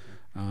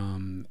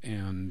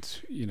 And,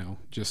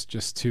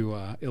 just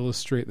to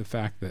illustrate the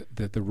fact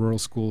that the rural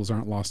schools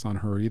aren't lost on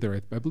her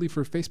either, I believe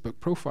her Facebook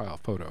profile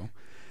photo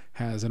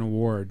has an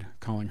award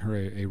calling her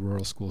a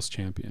rural schools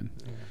champion.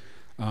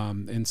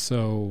 And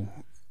so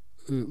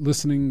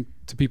listening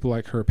to people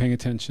like her, paying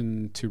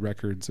attention to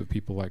records of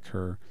people like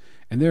her,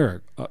 and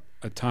there are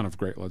a ton of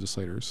great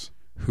legislators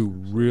who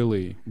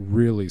really,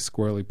 really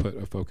squarely put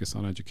a focus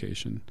on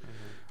education.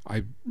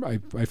 I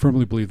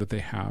firmly believe that they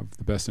have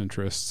the best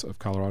interests of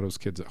Colorado's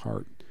kids at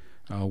heart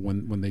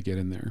when they get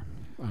in there.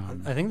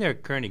 I think there are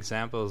current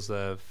examples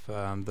of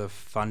the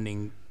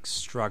funding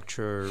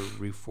structure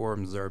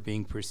reforms that are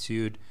being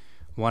pursued.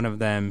 One of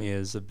them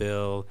is a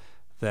bill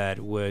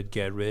that would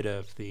get rid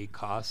of the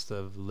cost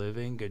of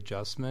living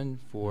adjustment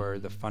for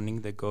the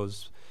funding that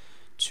goes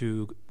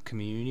to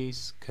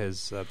communities,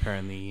 because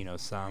apparently,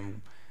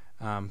 some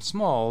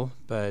small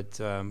but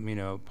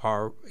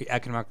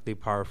economically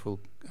powerful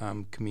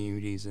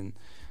communities and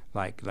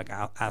like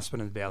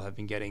Aspen and Vail have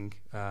been getting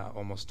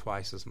almost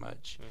twice as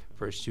much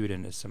for a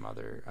student as some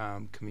other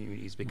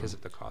communities because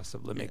of the cost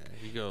of living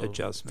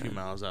adjustment. A few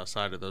miles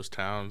outside of those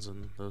towns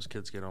and those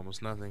kids get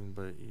almost nothing,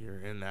 but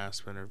you're in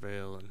Aspen or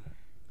Vail and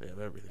they have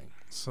everything.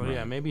 So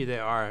maybe they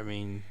are. I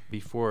mean,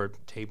 before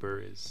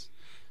Tabor is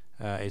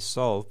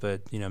solved,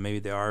 but maybe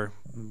there are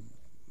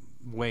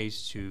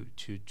ways to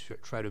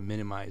try to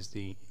minimize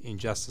the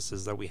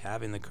injustices that we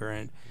have in the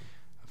current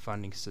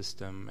funding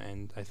system,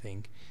 and I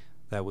think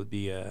that would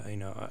be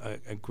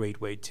a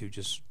great way to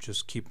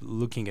just keep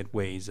looking at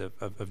ways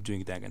of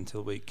doing that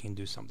until we can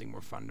do something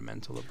more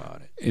fundamental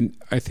about it. And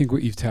I think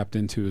what you've tapped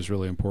into is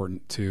really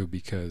important too,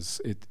 because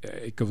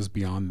it goes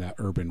beyond that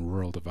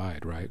urban-rural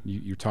divide, right?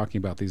 You're talking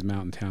about these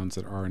mountain towns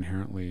that are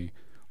inherently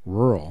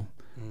rural,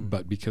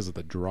 but because of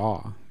the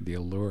draw, the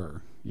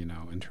allure,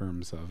 in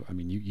terms of,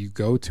 you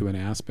go to an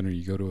Aspen or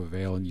you go to a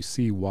Vail and you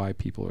see why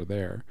people are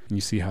there, and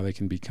you see how they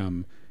can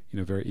become,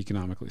 very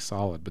economically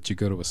solid. But you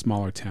go to a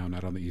smaller town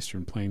out on the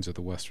Eastern Plains or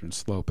the Western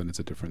Slope, and it's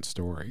a different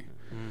story.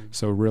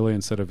 So really,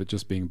 instead of it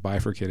just being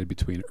bifurcated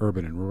between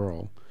urban and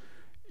rural,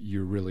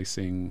 you're really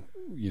seeing,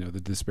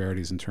 the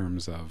disparities in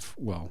terms of,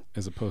 well,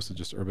 as opposed to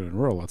just urban and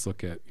rural, let's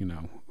look at,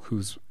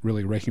 who's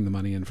really raking the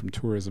money in from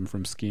tourism,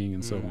 from skiing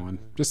and so on,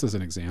 just as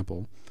an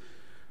example,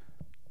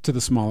 to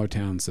the smaller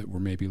towns that were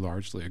maybe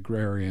largely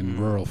agrarian,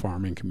 rural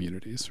farming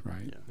communities,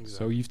 right? Yeah, exactly.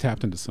 So you've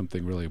tapped into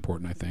something really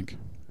important, I think.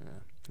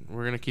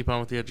 We're going to keep on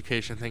with the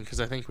education thing because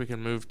I think we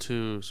can move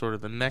to sort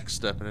of the next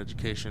step in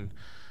education.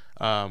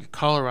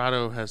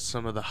 Colorado has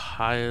some of the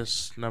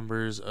highest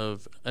numbers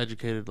of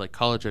educated, like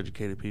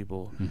college-educated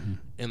people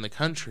in the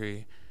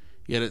country,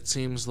 yet it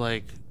seems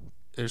like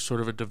there's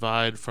sort of a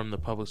divide from the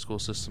public school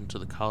system to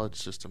the college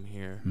system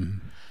here.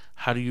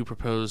 How do you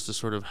propose to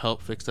sort of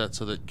help fix that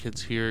so that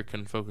kids here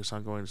can focus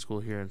on going to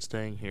school here and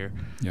staying here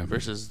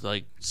versus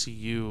like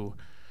CU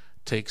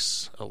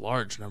takes a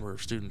large number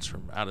of students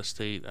from out of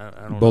state.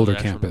 I don't Boulder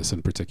know campus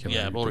in particular.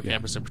 Yeah, Boulder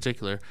campus in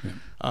particular. Yeah.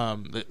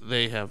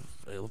 They have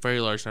a very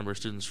large number of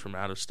students from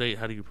out of state.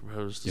 How do you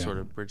propose to sort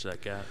of bridge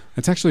that gap?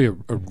 It's actually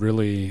a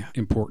really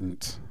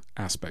important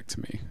aspect to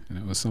me. And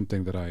it was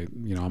something that I,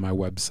 on my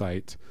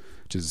website,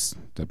 which is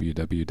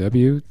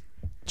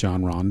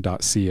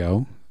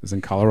www.johnron.co, is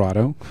in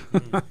Colorado,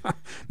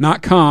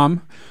 not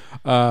com,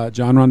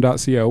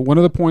 johnron.co. One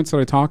of the points that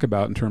I talk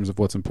about in terms of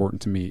what's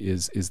important to me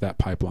is that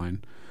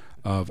pipeline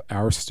of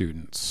our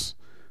students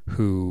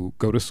who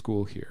go to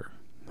school here,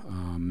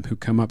 who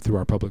come up through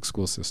our public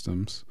school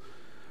systems.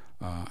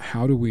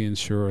 How do we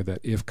ensure that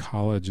if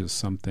college is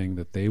something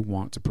that they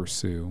want to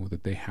pursue,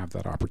 that they have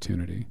that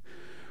opportunity?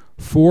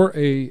 For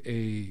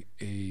a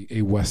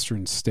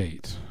Western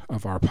state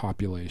of our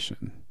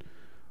population,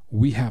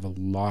 we have a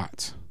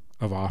lot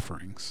of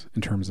offerings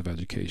in terms of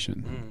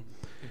education.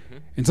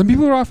 And some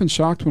people are often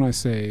shocked when I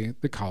say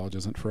that college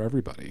isn't for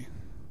everybody.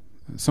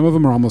 Some of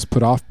them are almost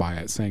put off by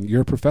it, saying,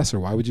 you're a professor,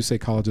 why would you say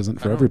college isn't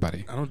for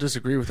everybody? I don't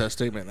disagree with that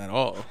statement at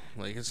all.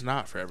 Like, it's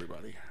not for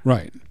everybody.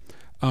 Right.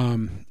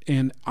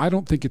 And I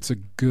don't think it's a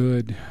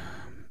good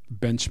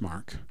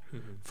benchmark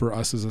for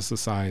us as a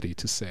society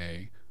to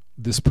say,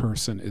 this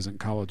person isn't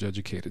college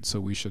educated, so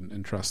we shouldn't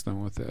entrust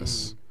them with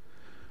this.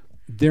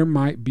 There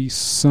might be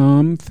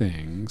some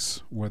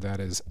things where that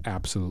is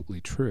absolutely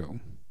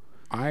true.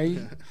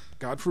 I,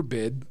 God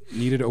forbid,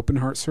 needed open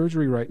heart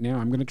surgery right now.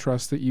 I'm going to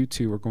trust that you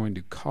two are going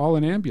to call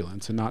an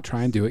ambulance and not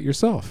try and do it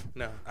yourself.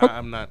 No,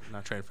 I'm not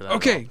trained for that.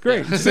 Okay,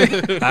 great.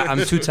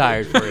 I'm too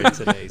tired for it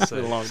today.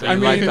 So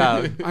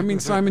I mean,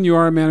 Simon, you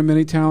are a man of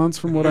many talents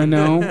from what I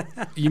know.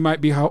 You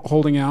might be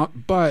holding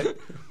out, but,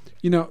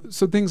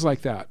 so things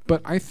like that.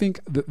 But I think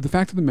the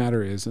fact of the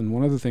matter is, and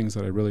one of the things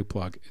that I really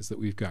plug, is that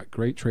we've got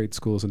great trade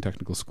schools and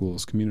technical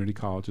schools, community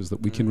colleges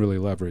that we can really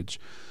leverage.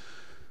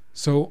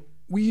 So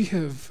we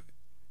have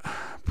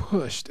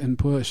pushed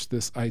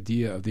this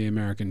idea of the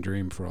American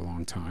dream for a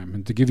long time.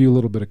 And to give you a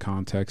little bit of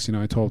context,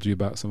 I told you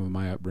about some of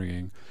my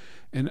upbringing,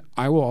 and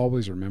I will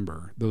always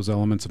remember those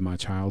elements of my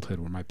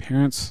childhood where my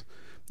parents,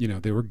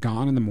 they were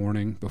gone in the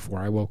morning before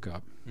I woke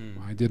up.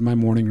 I did my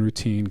morning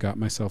routine, got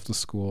myself to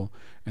school,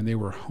 and they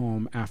were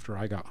home after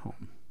I got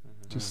home.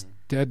 Just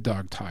dead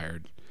dog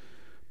tired,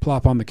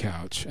 plop on the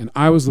couch, and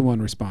I was the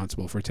one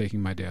responsible for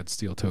taking my dad's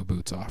steel-toe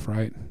boots off,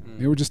 right?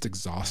 They were just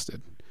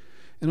exhausted.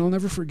 And I'll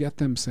never forget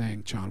them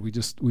saying, John,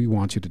 we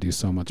want you to do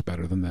so much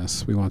better than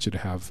this. We want you to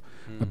have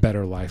a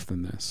better life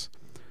than this.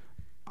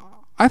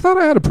 I thought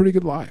I had a pretty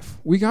good life.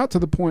 We got to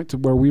the point to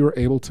where we were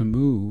able to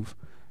move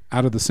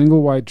out of the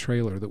single-wide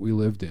trailer that we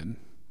lived in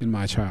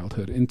my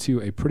childhood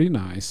into a pretty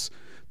nice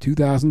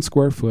 2,000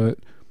 square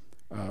foot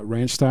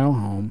ranch-style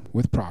home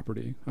with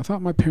property. I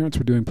thought my parents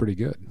were doing pretty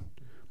good.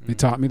 They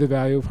taught me the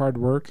value of hard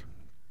work.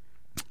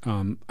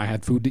 I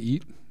had food to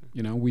eat.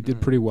 We did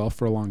pretty well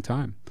for a long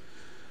time,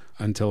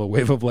 until a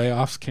wave of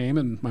layoffs came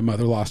and my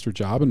mother lost her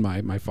job and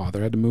my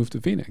father had to move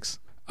to Phoenix.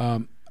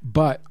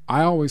 But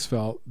I always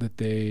felt that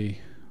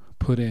they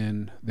put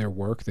in their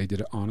work. They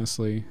did it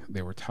honestly.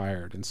 They were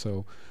tired. And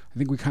so I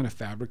think we kind of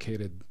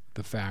fabricated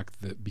the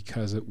fact that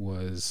because it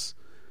was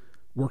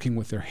working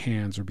with their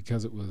hands, or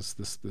because it was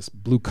this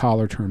blue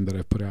collar term that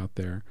I've put out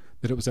there,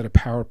 that it was at a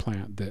power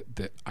plant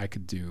that I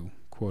could do,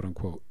 quote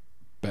unquote,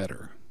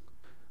 better.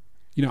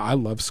 I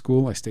love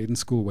school. I stayed in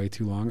school way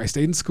too long. I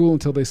stayed in school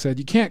until they said,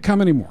 you can't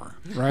come anymore,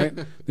 right?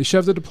 They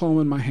shoved a diploma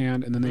in my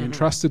hand, and then they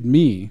entrusted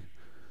me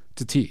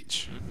to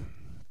teach.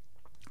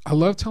 I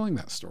love telling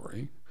that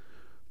story,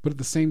 but at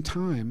the same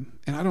time,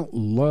 and I don't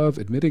love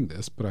admitting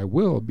this, but I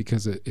will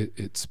because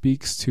it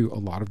speaks to a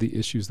lot of the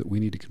issues that we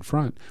need to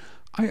confront.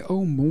 I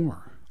owe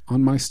more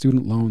on my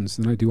student loans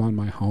than I do on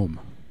my home.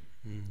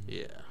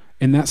 Yeah.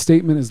 And that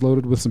statement is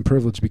loaded with some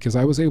privilege because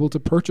I was able to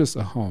purchase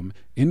a home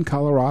in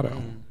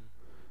Colorado.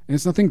 And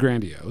it's nothing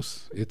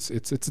grandiose. It's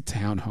a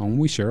town home.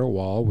 We share a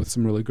wall with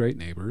some really great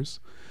neighbors.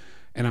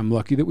 And I'm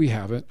lucky that we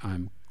have it.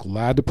 I'm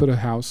glad to put a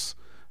house,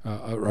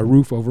 a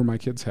roof over my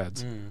kids'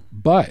 heads.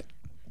 But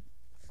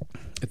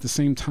At the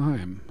same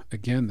time,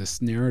 again,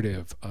 this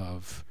narrative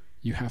of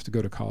you have to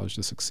go to college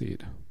to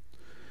succeed.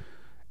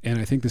 And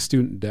I think the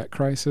student debt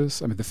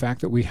crisis, I mean, the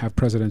fact that we have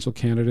presidential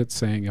candidates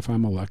saying, if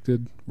I'm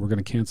elected, we're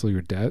going to cancel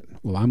your debt.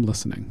 Well, I'm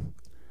listening.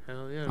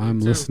 Hell yeah, I'm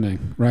me too.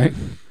 listening, right?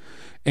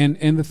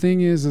 And the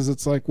thing is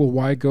it's like, well,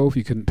 why go if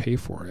you couldn't pay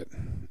for it?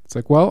 It's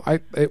like, well,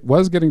 it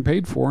was getting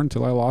paid for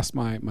until I lost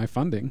my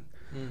funding,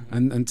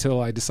 and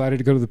until I decided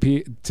to go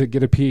to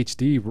get a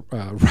PhD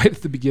right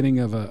at the beginning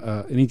of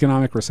an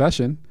economic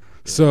recession.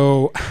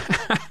 So,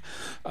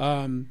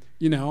 moments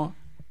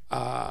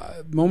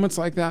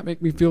like that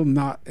make me feel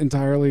not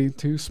entirely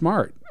too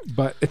smart.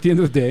 But at the end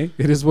of the day,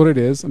 it is what it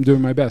is. I'm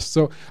doing my best.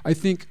 So I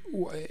think,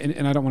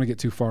 and I don't want to get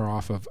too far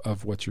off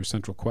of what your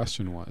central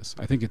question was.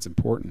 I think it's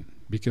important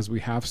because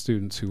we have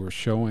students who are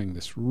showing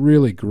this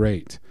really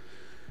great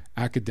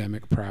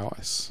academic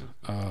prowess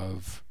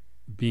of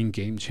being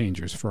game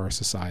changers for our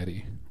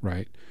society,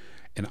 right?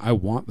 And I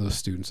want those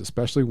students,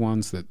 especially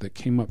ones that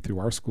came up through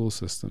our school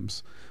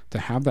systems, to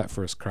have that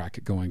first crack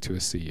at going to a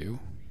CU.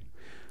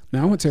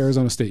 Now I went to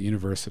Arizona State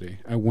University.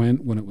 I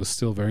went when it was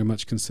still very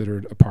much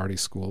considered a party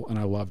school, and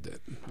I loved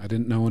it. I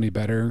didn't know any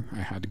better.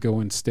 I had to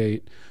go in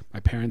state. My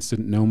parents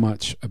didn't know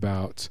much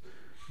about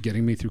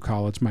getting me through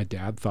college. My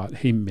dad thought,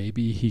 hey,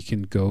 maybe he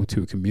can go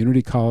to a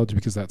community college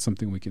because that's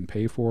something we can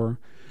pay for.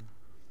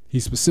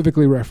 He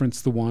specifically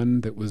referenced the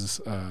one that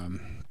was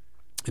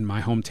in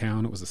my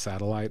hometown. It was a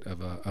satellite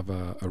of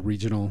a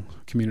regional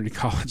community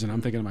college, and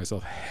I'm thinking to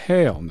myself,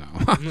 hell no.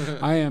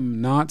 I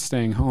am not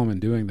staying home and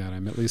doing that.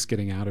 I'm at least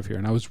getting out of here.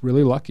 And I was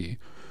really lucky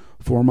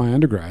for my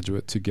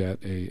undergraduate to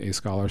get a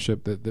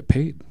scholarship that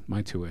paid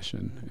my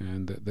tuition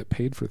and that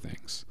paid for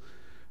things.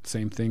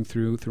 Same thing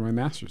through my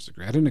master's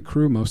degree. I didn't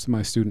accrue most of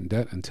my student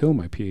debt until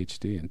my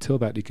PhD, until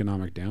that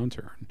economic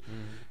downturn,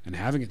 and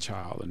having a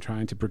child and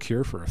trying to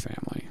procure for a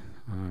family.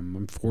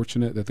 I'm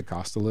fortunate that the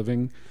cost of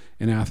living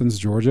in Athens,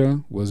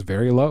 Georgia was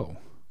very low.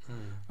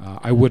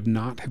 I would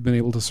not have been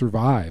able to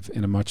survive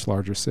in a much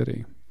larger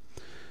city.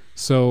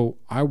 So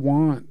I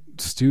want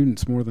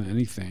students more than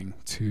anything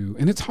to,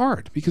 and it's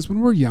hard because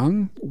when we're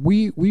young,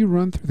 we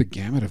run through the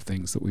gamut of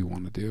things that we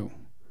want to do.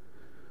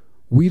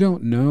 We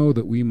don't know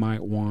that we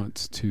might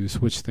want to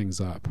switch things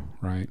up,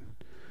 right?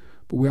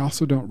 But we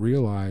also don't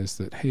realize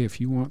that, hey, if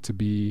you want to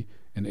be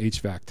an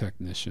HVAC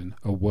technician,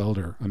 a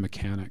welder, a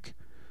mechanic,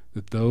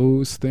 that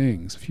those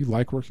things, if you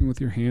like working with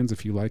your hands,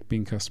 if you like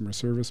being customer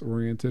service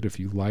oriented, if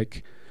you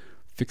like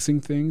fixing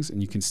things and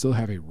you can still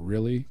have a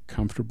really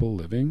comfortable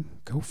living,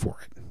 go for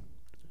it.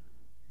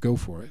 Go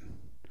for it.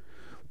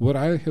 What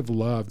I have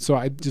loved, so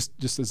I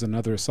just as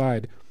another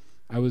aside,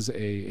 I was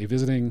a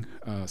visiting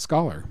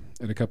scholar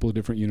at a couple of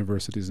different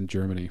universities in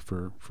Germany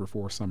for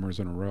 4 summers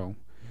in a row.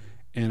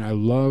 And I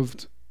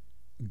loved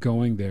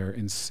going there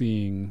and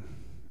seeing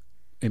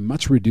a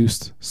much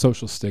reduced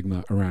social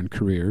stigma around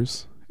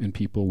careers and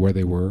people where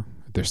they were,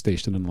 their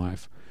station in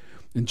life.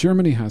 And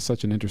Germany has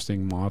such an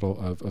interesting model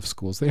of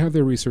schools. They have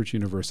their research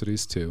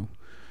universities too,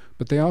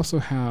 but they also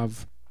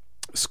have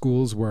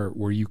schools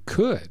where you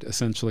could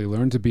essentially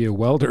learn to be a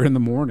welder in the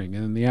morning,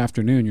 and in the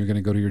afternoon you're going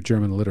to go to your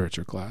German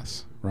literature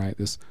class, right?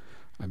 This,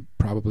 I'm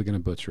probably going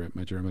to butcher it.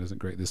 My German isn't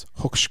great. This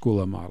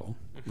Hochschule model,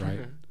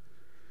 right?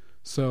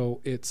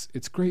 So it's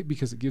great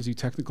because it gives you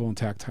technical and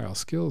tactile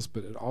skills,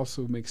 but it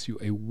also makes you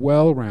a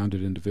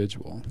well-rounded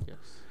individual. Yes.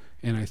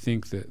 And I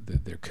think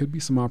that there could be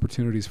some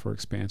opportunities for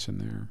expansion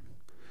there.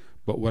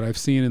 But what I've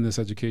seen in this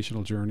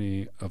educational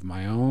journey of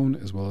my own,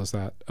 as well as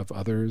that of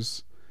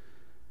others,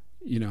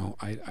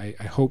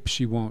 I hope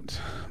she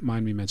won't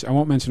mind me mention. I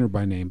won't mention her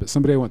by name, but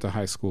somebody I went to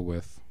high school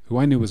with, who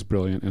I knew was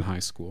brilliant in high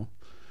school,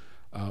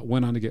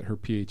 went on to get her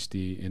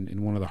PhD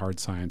in one of the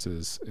hard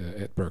sciences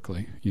at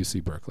Berkeley,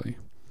 UC Berkeley.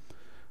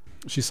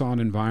 She saw an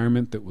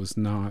environment that was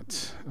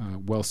not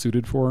well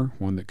suited for her,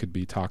 one that could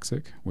be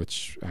toxic,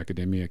 which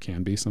academia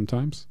can be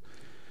sometimes.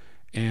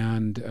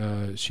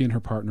 And she and her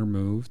partner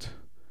moved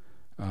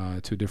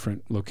to a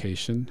different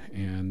location,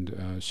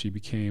 and she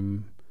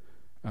became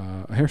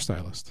a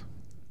hairstylist.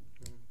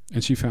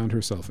 And she found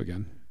herself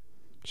again.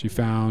 She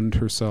found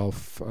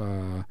herself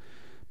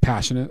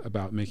passionate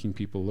about making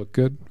people look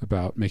good,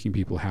 about making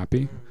people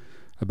happy,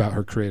 about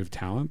her creative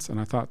talents. And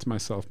I thought to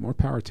myself, more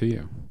power to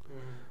you.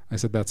 I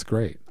said, that's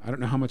great. I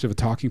don't know how much of a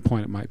talking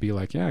point it might be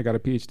like, yeah, I got a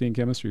PhD in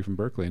chemistry from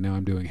Berkeley, and now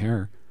I'm doing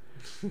hair.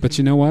 But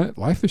you know what?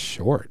 Life is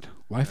short.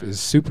 Life is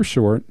super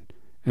short,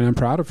 and I'm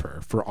proud of her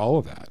for all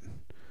of that.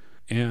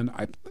 And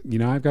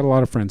I've got a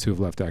lot of friends who have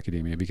left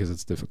academia because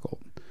it's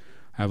difficult.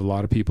 I have a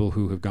lot of people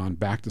who have gone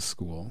back to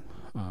school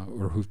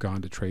or who've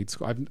gone to trade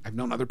school. I've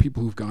known other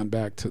people who've gone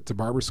back to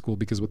barber school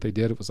because what they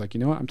did, it was like, you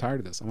know what? I'm tired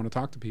of this. I want to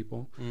talk to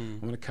people.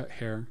 I want to cut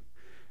hair.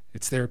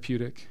 It's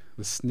therapeutic.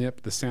 The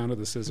snip, the sound of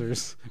the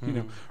scissors,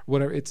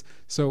 whatever.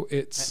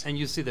 And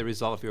you see the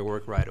result of your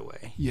work right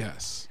away.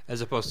 Yes. As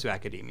opposed to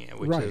academia,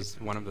 which right.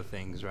 is one of the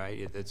things,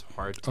 right? It's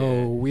hard to.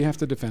 Oh, we have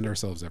to defend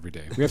ourselves every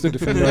day. We have to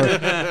defend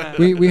our.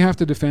 we have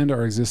to defend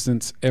our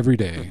existence every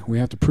day. We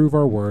have to prove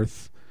our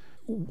worth.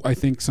 I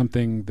think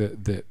something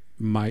that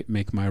might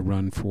make my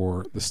run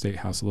for the State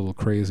House a little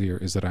crazier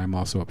is that I'm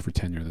also up for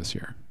tenure this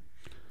year.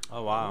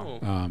 Oh, wow.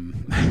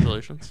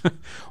 Congratulations.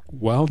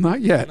 Well,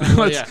 not yet.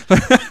 Yeah.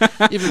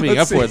 Even being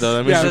up for it, though,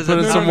 I mean, Yeah, you put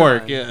in some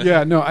work. Yeah.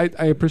 Yeah, no, I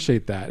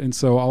appreciate that. And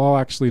so I'll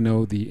actually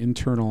know the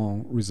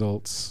internal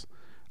results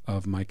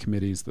of my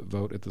committees that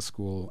vote at the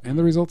school and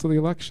the results of the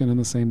election in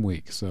the same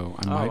week. So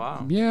I might,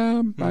 wow.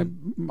 yeah,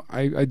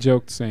 I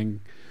joked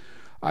saying,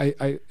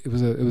 it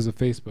was a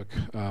Facebook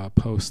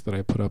post that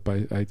I put up.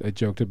 I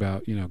joked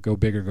about, go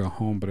big or go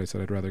home, but I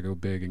said I'd rather go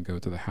big and go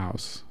to the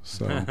house.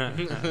 So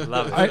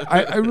Love it.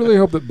 I really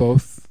hope that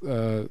both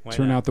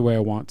turn out the way I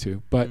want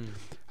to. But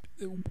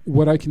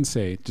what I can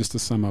say, just to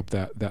sum up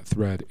that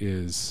thread,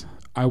 is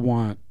I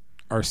want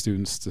our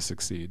students to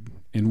succeed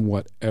in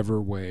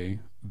whatever way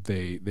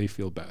they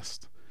feel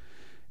best.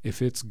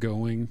 If it's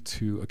going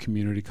to a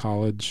community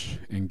college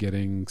and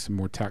getting some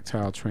more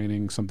tactile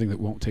training, something that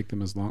won't take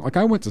them as long. Like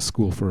I went to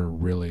school for a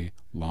really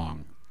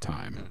long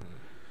time.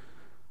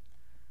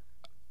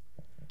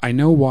 I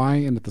know why,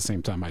 and at the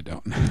same time I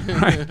don't.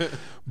 Right?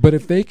 But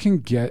if they can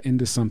get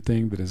into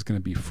something that is going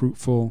to be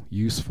fruitful,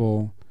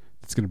 useful,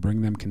 that's going to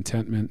bring them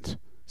contentment,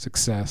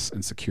 success,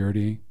 and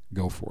security,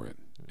 go for it.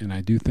 And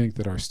I do think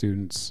that our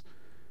students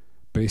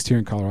based here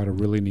in Colorado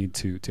really need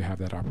to have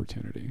that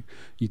opportunity.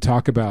 You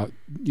talk about,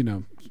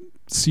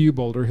 CU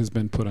Boulder has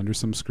been put under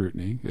some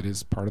scrutiny. It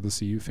is part of the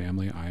CU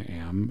family. I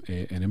am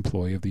an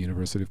employee of the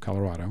University of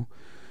Colorado.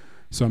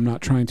 So I'm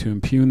not trying to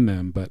impugn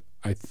them, but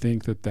I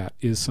think that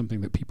is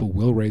something that people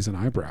will raise an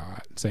eyebrow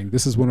at, saying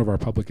this is one of our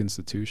public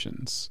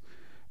institutions.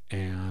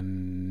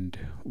 And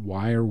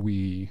why are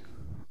we,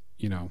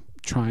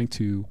 trying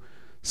to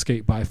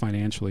skate by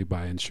financially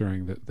by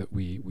ensuring that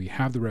we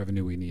have the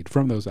revenue we need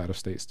from those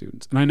out-of-state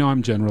students. And I know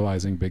I'm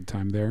generalizing big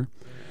time there.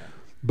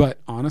 But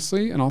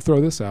honestly, and I'll throw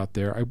this out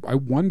there, I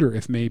wonder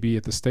if maybe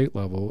at the state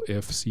level,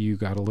 if CU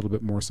got a little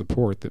bit more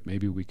support, that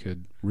maybe we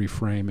could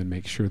reframe and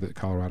make sure that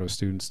Colorado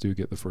students do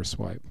get the first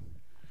swipe.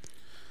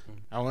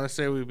 I want to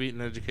say we've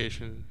beaten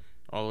education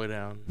all the way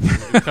down.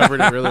 We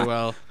covered it really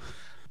well.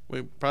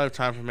 We probably have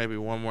time for maybe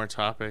one more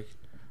topic.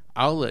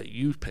 I'll let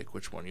you pick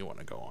which one you want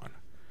to go on.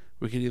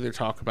 We could either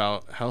talk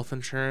about health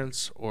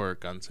insurance or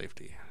gun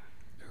safety.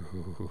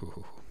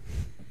 Ooh.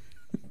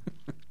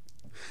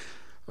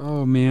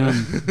 Oh, man.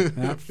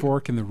 That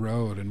fork in the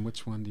road, and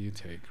which one do you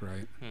take,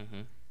 right?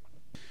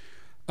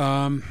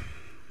 Mm-hmm.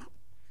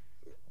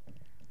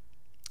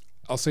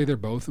 I'll say they're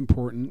both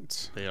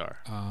important. They are.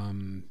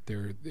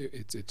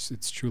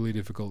 It's truly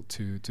difficult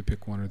to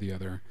pick one or the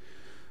other.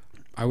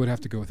 I would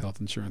have to go with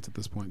health insurance at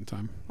this point in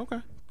time.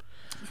 Okay.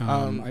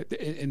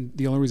 And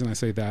the only reason I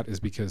say that is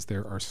because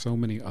there are so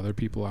many other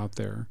people out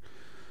there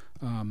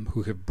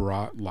who have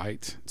brought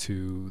light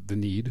to the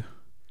need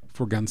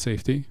for gun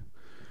safety,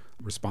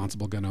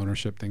 responsible gun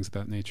ownership, things of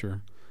that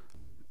nature.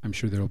 I'm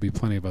sure there will be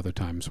plenty of other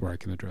times where I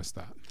can address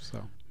that.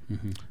 So,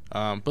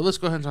 but let's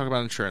go ahead and talk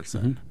about insurance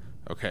then.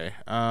 Mm-hmm. Okay.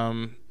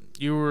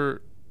 You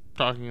were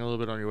talking a little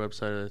bit on your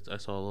website. I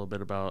saw a little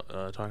bit about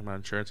talking about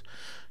insurance.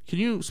 Can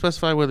you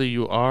specify whether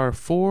you are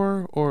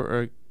for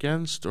or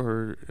against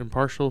or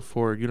impartial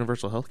for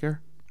universal health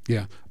care?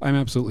 Yeah, I'm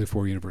absolutely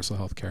for universal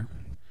health care.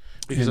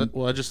 Because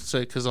I just say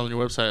because on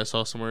your website I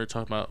saw somewhere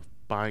talking about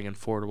buying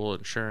affordable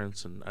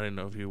insurance, and I didn't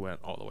know if you went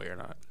all the way or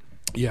not.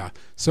 Yeah.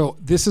 So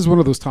this is one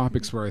of those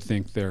topics where I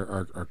think there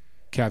are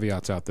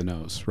caveats out the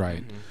nose,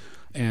 right? Mm-hmm.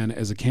 And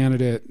as a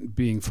candidate,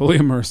 being fully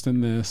immersed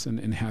in this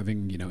and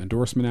having,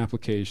 endorsement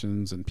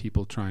applications and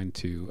people trying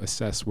to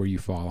assess where you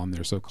fall on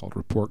their so-called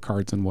report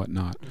cards and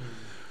whatnot,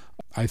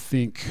 I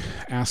think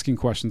asking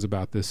questions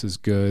about this is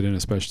good, and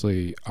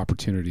especially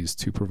opportunities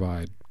to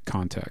provide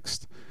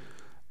context.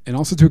 And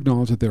also to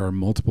acknowledge that there are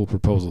multiple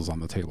proposals on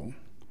the table,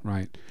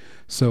 right?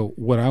 So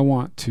what I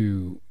want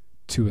to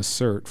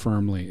assert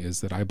firmly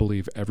is that I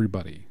believe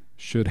everybody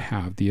should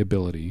have the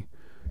ability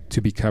to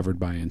be covered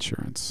by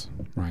insurance,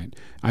 right?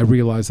 I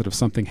realize that if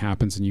something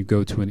happens and you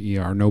go to an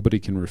ER, nobody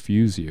can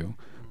refuse you,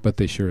 but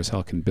they sure as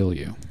hell can bill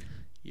you.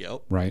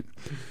 Yep. Right?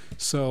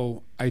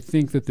 So I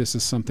think that this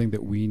is something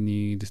that we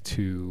need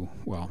to,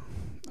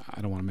 I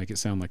don't want to make it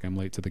sound like I'm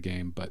late to the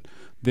game, but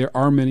there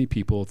are many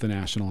people at the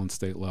national and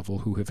state level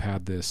who have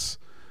had this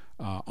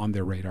on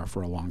their radar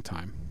for a long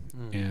time.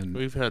 And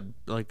we've had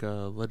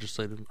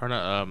legislative or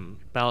not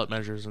ballot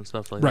measures and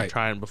stuff like right. that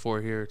trying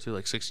before here too,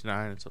 like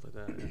 69 and stuff like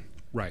that. Yeah.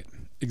 Right,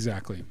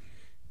 exactly.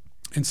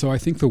 And so I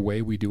think the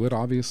way we do it,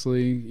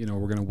 obviously,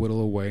 we're going to whittle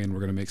away and we're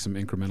going to make some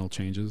incremental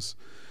changes.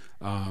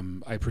 I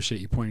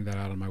appreciate you pointing that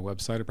out on my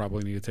website. I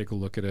probably need to take a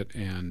look at it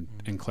and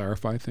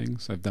clarify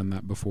things. I've done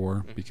that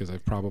before because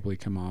I've probably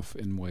come off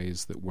in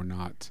ways that were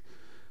not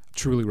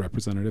truly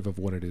representative of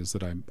what it is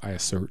that I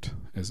assert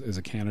as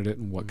a candidate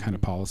and what kind of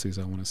policies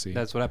I want to see.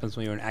 That's what happens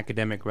when you're an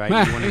academic, right?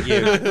 You want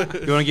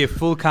to give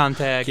full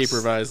context. Keep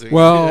revising.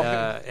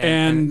 Well,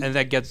 and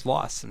that gets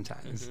lost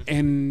sometimes.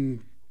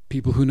 And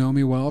people who know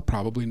me well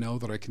probably know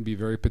that I can be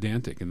very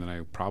pedantic and that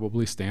I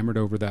probably stammered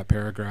over that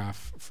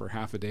paragraph for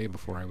half a day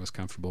before I was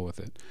comfortable with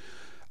it.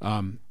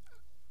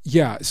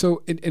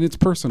 So it's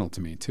personal to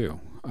me too.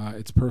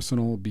 It's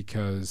personal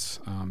because,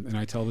 and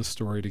I tell this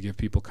story to give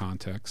people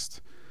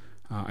context.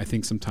 I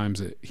think sometimes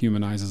it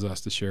humanizes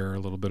us to share a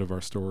little bit of our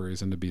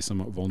stories and to be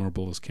somewhat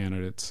vulnerable as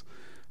candidates.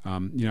 I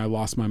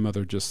lost my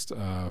mother just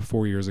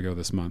 4 years ago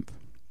this month.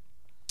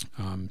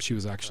 She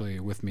was actually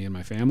with me and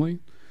my family,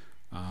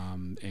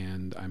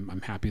 and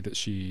I'm happy that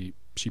she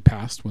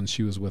passed when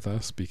she was with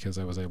us, because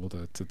I was able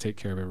to take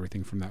care of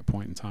everything from that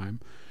point in time.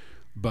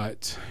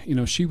 But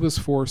she was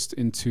forced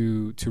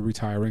into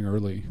retiring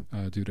early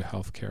due to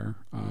health care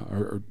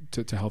or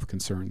to health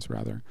concerns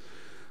rather.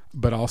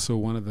 But also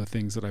one of the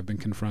things that I've been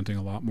confronting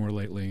a lot more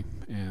lately,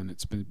 and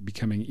it's been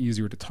becoming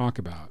easier to talk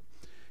about,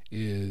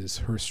 is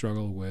her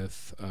struggle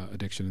with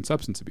addiction and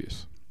substance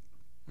abuse.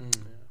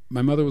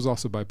 My mother was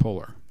also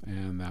bipolar,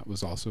 and that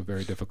was also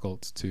very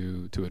difficult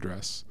to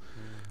address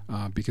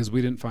because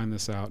we didn't find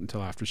this out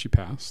until after she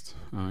passed,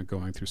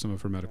 going through some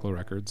of her medical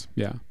records.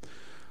 Yeah.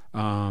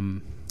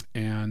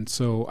 And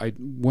so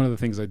one of the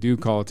things I do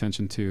call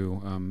attention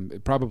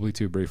to, probably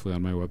too briefly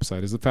on my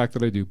website, is the fact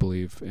that I do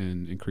believe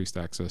in increased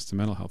access to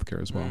mental health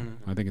care as well.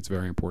 I think it's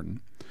very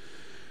important.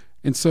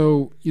 And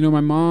so,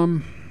 my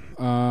mom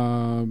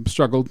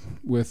struggled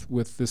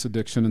with this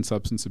addiction and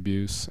substance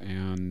abuse,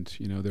 and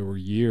there were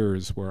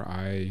years where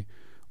I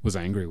was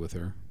angry with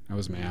her. I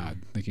was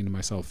mad, thinking to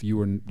myself, you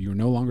are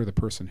no longer the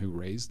person who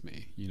raised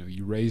me.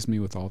 You raised me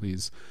with all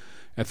these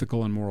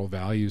ethical and moral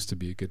values to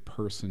be a good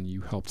person.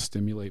 You helped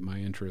stimulate my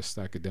interest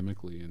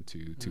academically and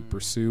to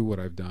pursue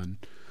what I've done.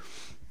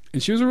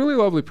 And she was a really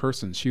lovely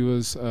person. She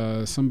was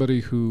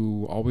somebody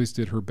who always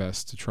did her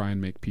best to try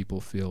and make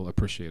people feel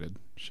appreciated.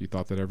 She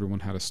thought that everyone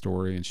had a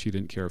story, and she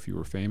didn't care if you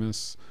were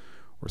famous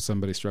or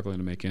somebody struggling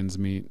to make ends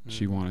meet.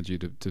 She wanted you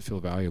to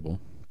feel valuable.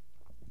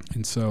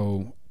 And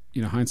so,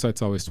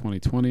 hindsight's always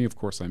 20/20. Of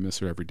course, I miss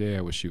her every day.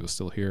 I wish she was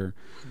still here.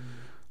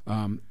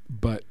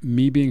 But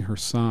me being her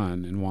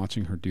son and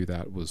watching her do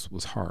that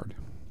was hard.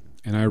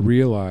 And I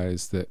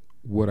realized that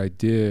what I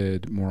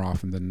did more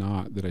often than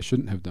not that I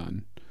shouldn't have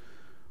done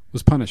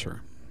was punish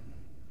her.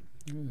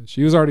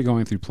 She was already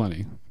going through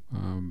plenty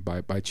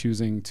by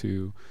choosing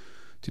to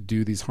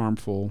do these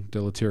harmful,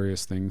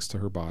 deleterious things to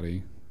her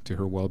body, to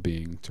her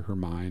well-being, to her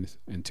mind,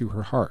 and to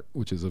her heart,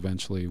 which is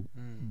eventually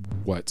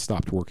what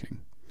stopped working.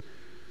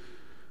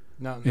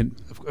 Now,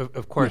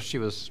 of course, she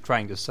was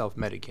trying to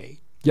self-medicate.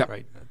 Yeah,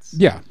 right.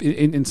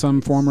 In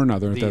some form or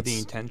another. The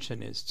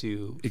intention is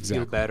to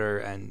feel better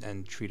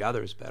and treat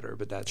others better,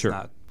 but that's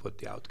not what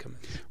the outcome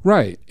is.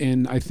 Right,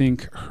 and I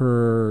think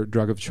her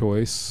drug of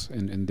choice,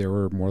 and there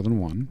were more than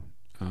one,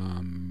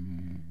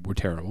 were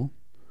terrible,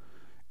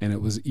 and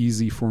it was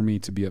easy for me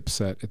to be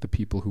upset at the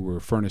people who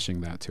were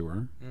furnishing that to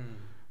her.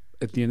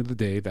 At the end of the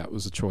day, that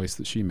was a choice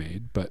that she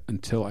made, but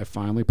until I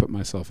finally put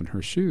myself in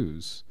her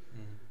shoes,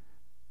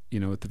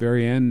 at the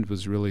very end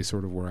was really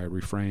sort of where I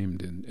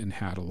reframed and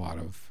had a lot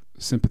of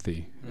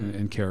sympathy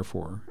and care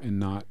for her, and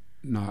not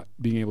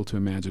being able to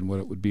imagine what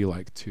it would be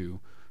like to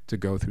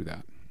go through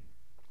that.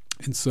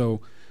 And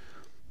so,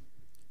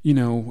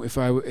 if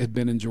I had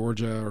been in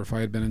Georgia or if I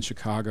had been in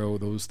Chicago,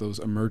 those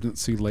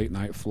emergency late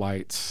night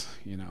flights,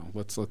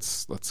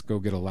 let's go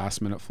get a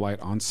last minute flight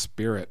on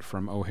Spirit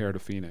from O'Hare to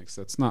Phoenix.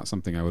 That's not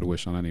something I would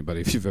wish on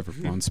anybody if you've ever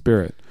flown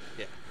Spirit.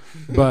 Yeah.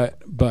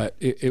 But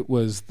it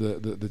was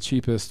the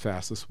cheapest,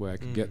 fastest way I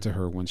could get to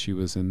her when she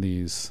was in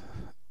these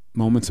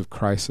moments of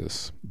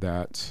crisis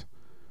that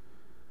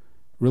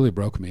really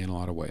broke me in a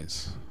lot of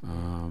ways.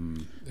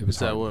 It was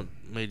that what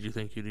made you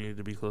think you needed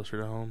to be closer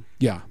to home?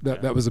 Yeah,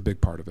 that was a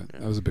big part of it. Yeah.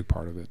 That was a big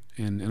part of it,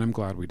 and I'm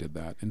glad we did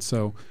that. And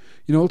so,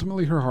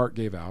 ultimately her heart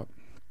gave out,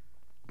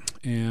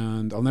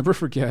 and I'll never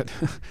forget.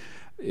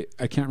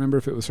 I can't remember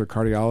if it was her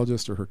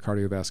cardiologist or her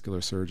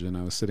cardiovascular surgeon.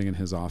 I was sitting in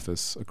his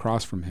office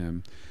across from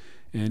him,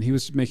 and he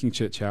was making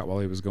chit chat while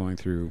he was going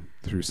through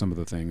some of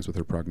the things with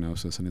her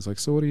prognosis. And he's like,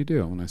 "So what do you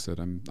do?" And I said,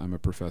 "I'm a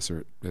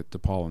professor at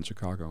DePaul in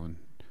Chicago." And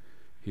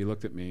he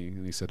looked at me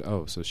and he said,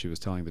 "Oh, so she was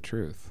telling the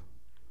truth?"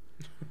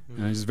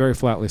 And I just very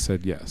flatly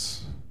said,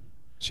 "Yes,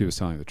 she was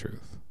telling the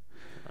truth."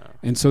 Wow.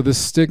 And so this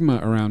stigma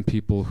around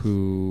people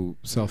who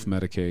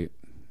self-medicate,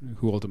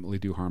 who ultimately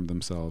do harm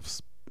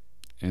themselves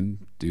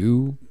and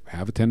do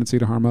have a tendency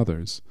to harm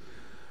others,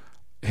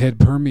 had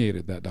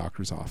permeated that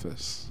doctor's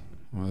office.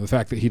 The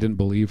fact that he didn't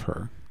believe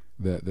her,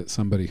 that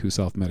somebody who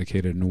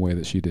self-medicated in a way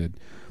that she did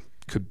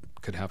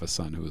could have a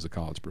son who was a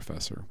college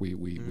professor.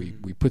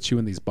 We put you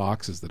in these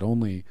boxes that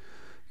only,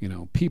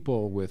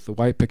 people with the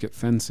white picket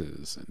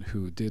fences and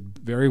who did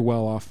very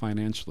well off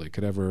financially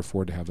could ever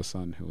afford to have a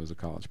son who was a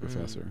college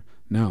professor.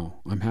 No,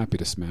 I'm happy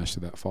to smash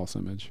through that false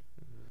image.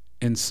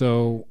 And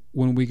so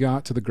when we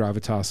got to the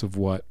gravitas of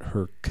what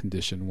her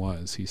condition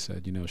was, he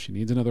said, she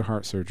needs another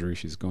heart surgery.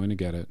 She's going to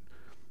get it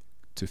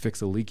to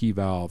fix a leaky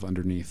valve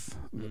underneath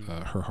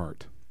her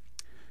heart.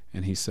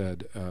 And he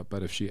said,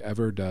 but if she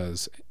ever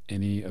does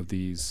any of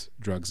these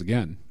drugs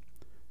again,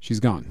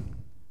 she's gone.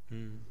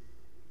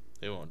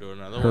 They won't do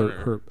another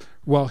one?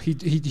 Well,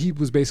 he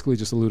was basically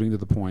just alluding to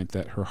the point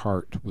that her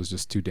heart was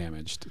just too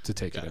damaged to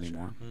take it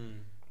anymore.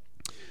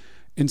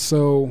 And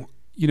so,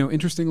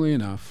 interestingly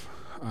enough,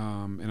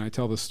 and I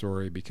tell this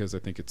story because I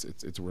think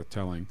it's worth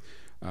telling.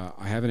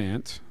 I have an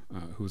aunt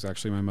who's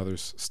actually my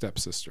mother's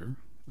stepsister.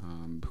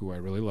 who I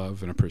really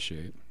love and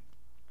appreciate.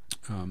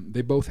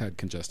 They both had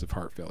congestive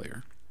heart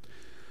failure.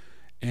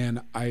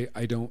 And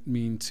I don't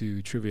mean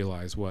to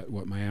trivialize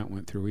what my aunt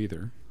went through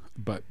either,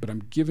 but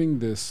I'm giving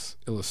this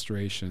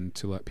illustration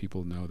to let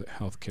people know that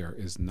healthcare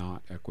is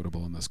not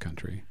equitable in this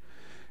country.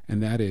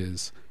 And that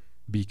is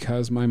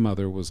because my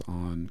mother was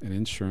on an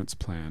insurance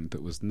plan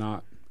that was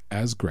not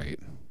as great,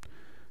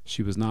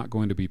 she was not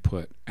going to be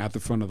put at the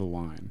front of the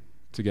line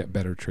to get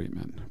better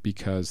treatment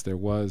because there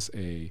was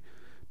a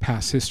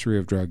past history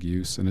of drug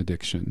use and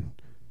addiction.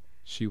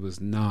 She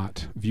was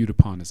not viewed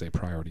upon as a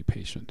priority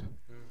patient.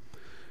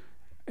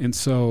 And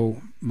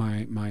so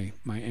my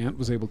aunt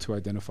was able to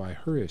identify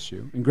her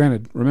issue. And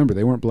granted, remember,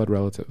 they weren't blood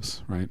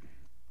relatives, right?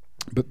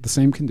 But the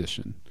same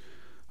condition.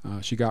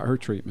 She got her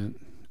treatment,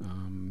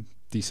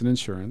 decent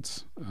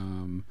insurance,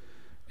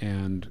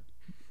 and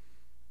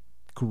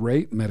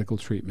great medical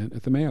treatment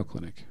at the Mayo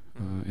Clinic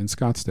in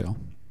Scottsdale.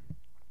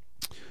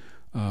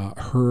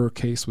 Her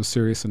case was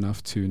serious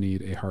enough to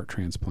need a heart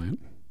transplant.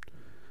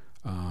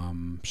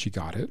 She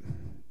got it.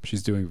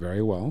 She's doing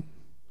very well.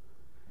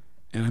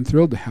 And I'm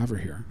thrilled to have her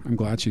here. I'm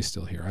glad she's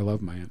still here. I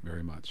love my aunt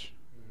very much.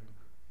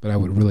 But I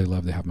would really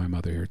love to have my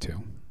mother here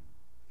too.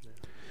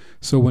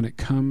 So when it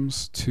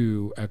comes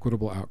to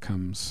equitable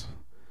outcomes,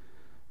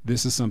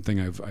 this is something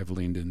I've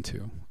leaned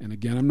into. And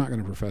again, I'm not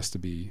going to profess to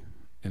be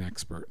an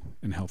expert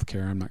in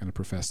healthcare. I'm not going to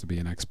profess to be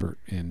an expert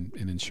in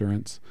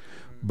insurance.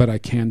 But I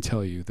can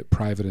tell you that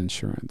private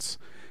insurance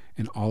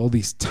and all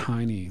these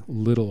tiny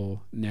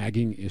little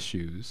nagging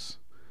issues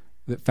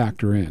that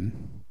factor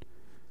in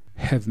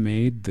have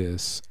made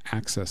this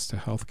access to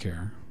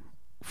healthcare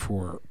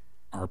for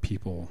our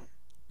people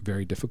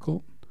very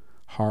difficult,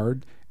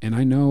 hard. And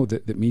I know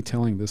that me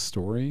telling this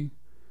story,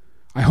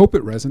 I hope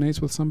it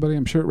resonates with somebody.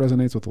 I'm sure it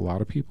resonates with a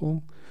lot of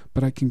people,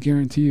 but I can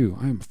guarantee you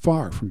I am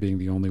far from being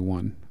the only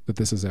one that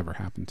this has ever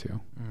happened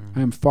to.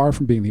 I am far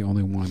from being the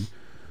only one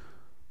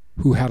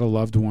who had a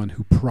loved one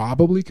who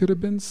probably could have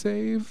been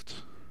saved,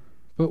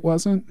 but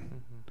wasn't.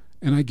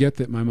 And I get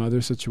that my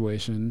mother's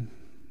situation,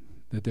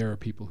 that there are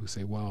people who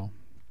say, well,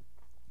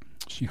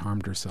 she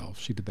harmed herself.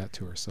 She did that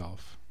to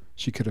herself.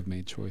 She could have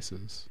made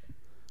choices.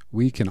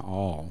 We can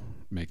all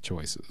make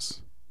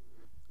choices.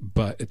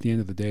 But at the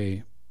end of the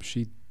day,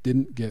 she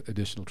didn't get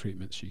additional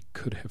treatment she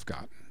could have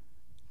gotten.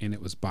 And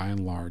it was by and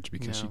large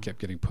because she kept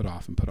getting put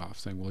off,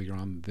 saying, well, you're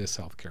on this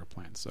healthcare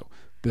plan, so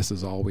this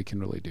is all we can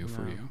really do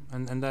for you.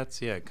 And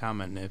that's,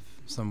 common if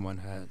someone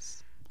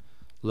has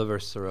liver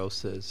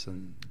cirrhosis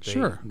and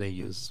they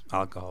use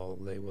alcohol,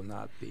 they will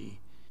not be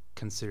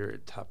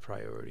considered top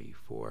priority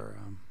for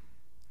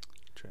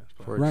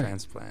a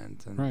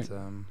transplant.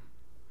 And,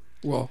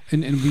 well,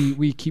 and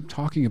we keep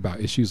talking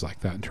about issues like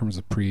that in terms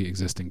of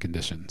pre-existing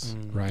conditions,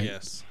 right?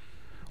 Yes.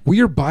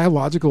 We are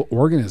biological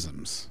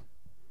organisms,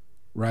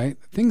 right?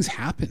 Things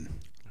happen.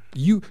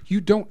 You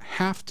don't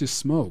have to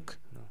smoke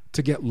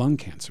to get lung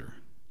cancer,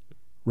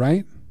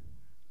 right?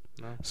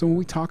 No. So when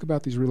we talk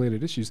about these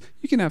related issues,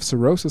 you can have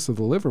cirrhosis of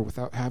the liver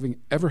without having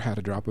ever had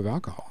a drop of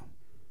alcohol.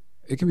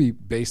 It can be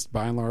based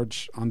by and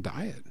large on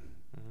diet,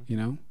 you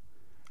know?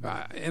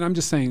 And I'm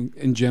just saying,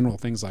 in general,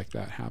 things like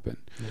that happen.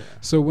 Yeah.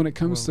 So when it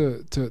comes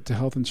to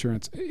health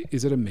insurance,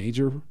 is it a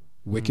major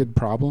wicked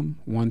problem,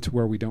 one to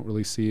where we don't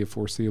really see a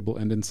foreseeable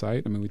end in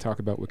sight? I mean, we talk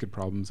about wicked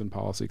problems in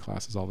policy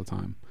classes all the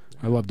time.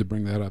 I love to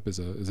bring that up as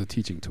a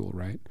teaching tool,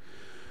 right?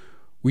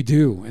 We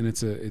do, and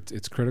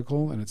it's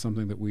critical, and it's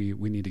something that we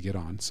need to get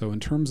on. So in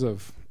terms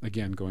of,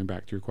 again, going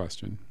back to your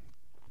question,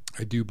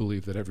 I do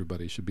believe that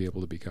everybody should be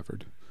able to be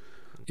covered.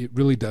 It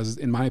really does,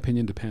 in my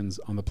opinion, depends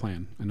on the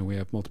plan. I know we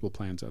have multiple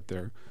plans out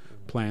there.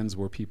 Plans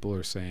where people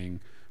are saying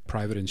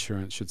private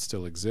insurance should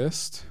still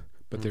exist,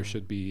 but there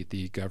should be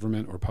the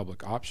government or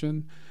public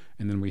option.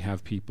 And then we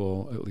have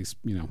people, at least,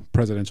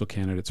 presidential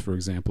candidates, for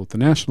example, at the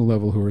national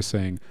level who are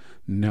saying,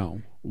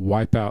 no,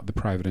 wipe out the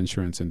private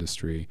insurance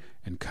industry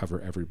and cover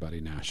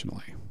everybody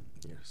nationally.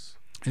 Yes.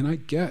 And I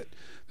get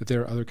that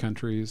there are other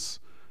countries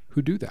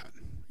who do that.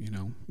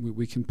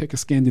 We can pick a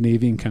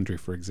Scandinavian country,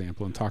 for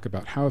example, and talk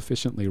about how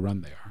efficiently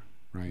run they are,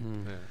 right?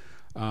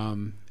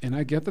 And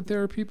I get that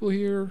there are people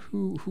here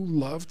who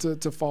love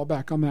to fall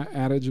back on that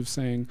adage of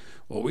saying,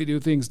 well, we do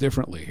things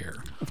differently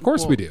here. Of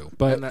course we do.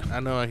 But I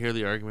know I hear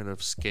the argument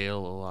of scale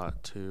a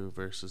lot, too,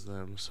 versus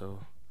them. So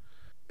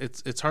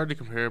it's hard to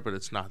compare, but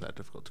it's not that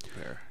difficult to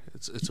compare.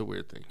 It's a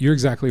weird thing. You're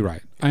exactly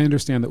right. I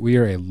understand that we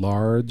are a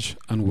large,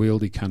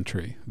 unwieldy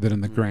country, that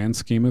in the grand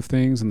scheme of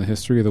things, in the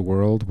history of the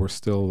world, we're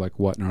still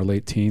in our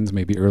late teens,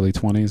 maybe early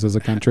 20s as a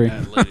country.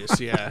 At latest,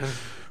 yeah.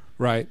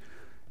 Right.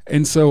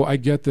 And so I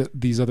get that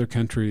these other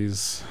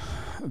countries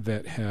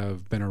that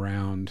have been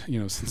around,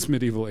 since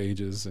medieval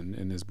ages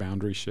and as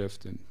boundaries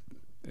shift and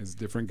as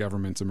different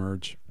governments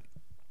emerge,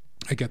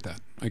 I get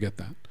that. I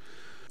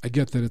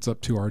get that it's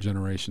up to our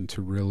generation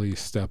to really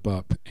step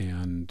up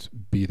and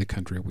be the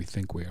country we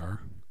think we are,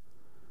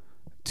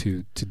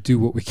 to do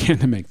what we can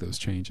to make those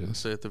changes.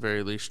 So at the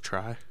very least,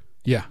 try.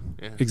 Yeah,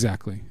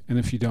 exactly. And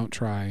if you don't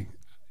try,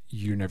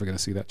 you're never going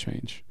to see that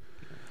change.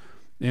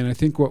 And I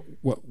think what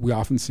we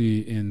often see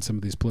in some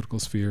of these political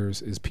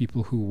spheres is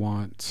people who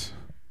want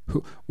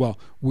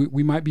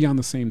We might be on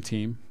the same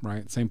team,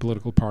 right? Same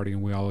political party,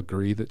 and we all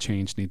agree that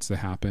change needs to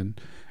happen.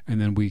 And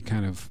then we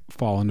kind of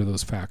fall into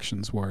those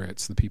factions where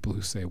it's the people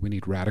who say we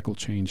need radical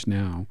change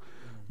now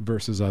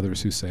versus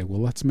others who say,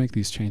 well, let's make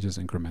these changes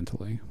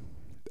incrementally.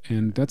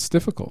 And that's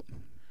difficult.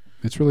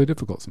 It's really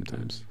difficult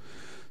sometimes.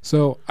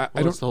 So I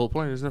don't. That's the whole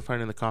point, isn't it?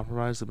 Finding the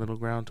compromise, the middle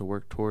ground to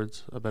work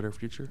towards a better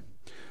future.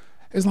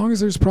 As long as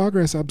there's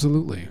progress,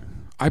 absolutely.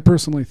 I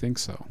personally think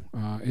so.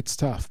 It's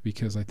tough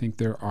because I think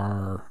there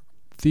are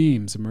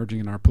themes emerging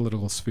in our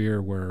political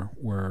sphere where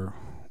we're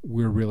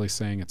really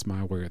saying it's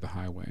my way or the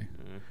highway.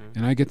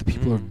 And I get the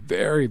people who are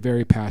very,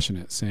 very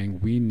passionate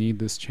saying we need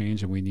this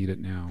change and we need it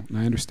now. And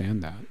I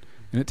understand that.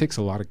 And it takes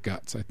a lot of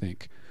guts, I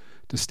think,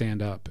 to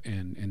stand up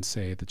and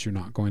say that you're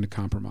not going to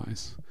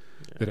compromise,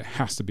 that it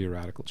has to be a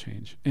radical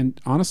change. And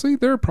honestly,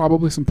 there are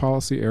probably some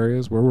policy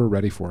areas where we're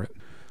ready for it.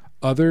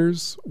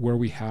 Others where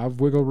we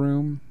have wiggle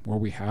room, where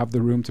we have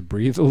the room to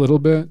breathe a little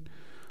bit,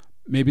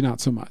 maybe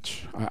not so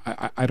much.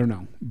 I don't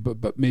know.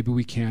 But maybe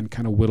we can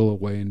kind of whittle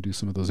away and do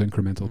some of those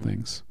incremental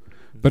things.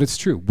 But it's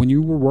true. When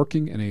you were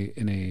working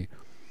in a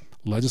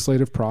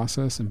legislative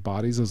process in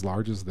bodies as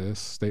large as this,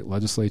 state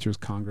legislatures,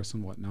 Congress,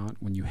 and whatnot,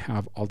 when you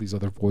have all these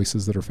other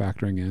voices that are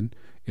factoring in,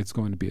 it's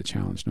going to be a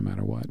challenge no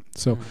matter what.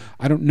 So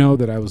I don't know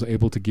that I was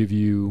able to give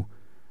you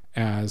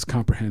as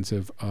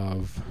comprehensive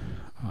of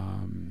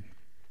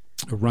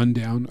a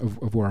rundown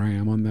of where I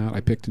am on that.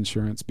 I picked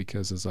insurance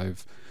because as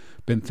I've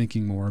been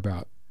thinking more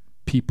about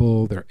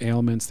people, their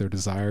ailments, their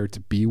desire to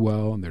be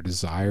well, and their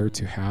desire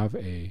to have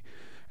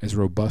as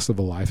robust of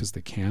a life as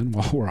they can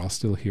while we're all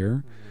still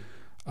here,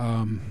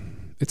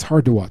 it's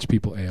hard to watch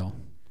people ail.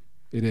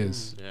 It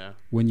is.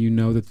 When you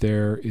know that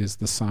there is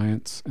the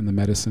science and the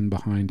medicine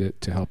behind it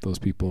to help those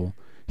people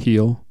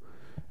heal,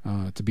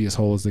 to be as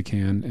whole as they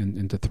can,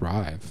 and to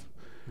thrive.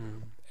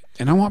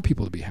 And I want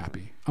people to be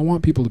happy. I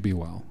want people to be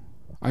well.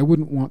 I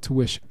wouldn't want to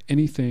wish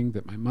anything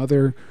that my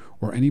mother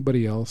or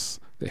anybody else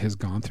that has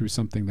gone through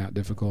something that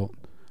difficult,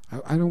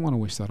 I don't want to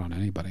wish that on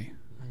anybody.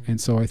 And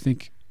so I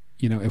think,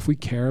 if we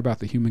care about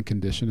the human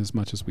condition as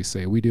much as we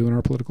say we do in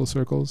our political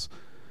circles,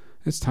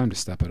 it's time to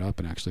step it up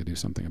and actually do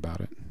something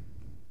about it.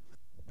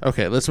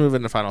 Okay, let's move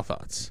into final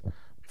thoughts.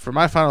 For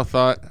my final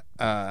thought,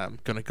 I'm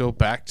going to go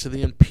back to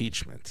the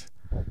impeachment.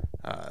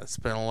 It's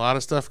been a lot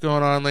of stuff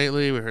going on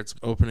lately. We heard some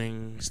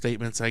opening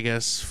statements, I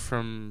guess,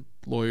 from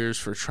lawyers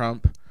for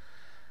Trump.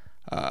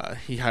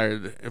 He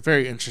hired a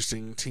very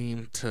interesting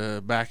team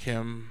to back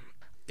him.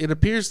 It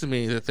appears to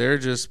me that they're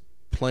just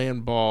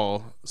playing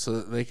ball so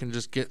that they can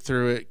just get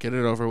through it, get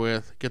it over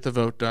with, get the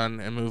vote done,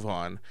 and move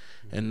on.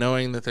 And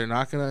knowing that they're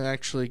not going to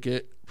actually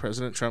get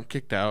President Trump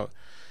kicked out,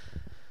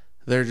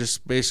 they're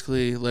just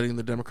basically letting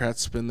the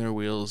Democrats spin their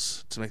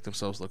wheels to make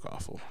themselves look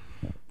awful.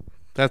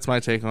 That's my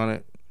take on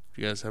it.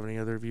 Do you guys have any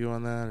other view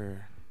on that,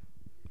 or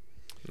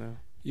no?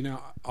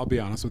 I'll be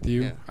honest with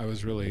you. Yeah. I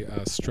was really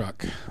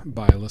struck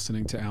by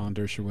listening to Alan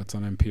Dershowitz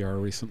on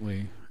NPR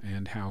recently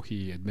and how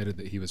he admitted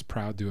that he was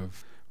proud to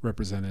have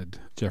represented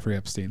Jeffrey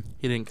Epstein.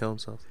 He didn't kill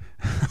himself.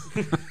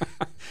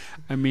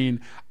 I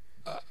mean,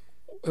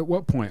 at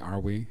what point are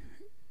we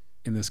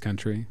in this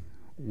country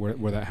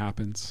where that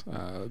happens?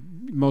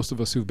 Most of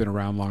us who've been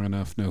around long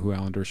enough know who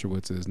Alan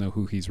Dershowitz is, know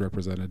who he's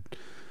represented.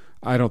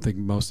 I don't think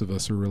most of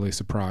us are really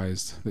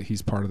surprised that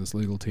he's part of this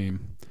legal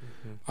team.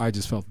 I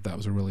just felt that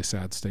was a really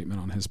sad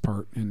statement on his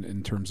part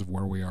in terms of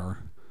where we are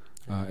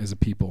as a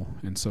people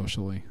and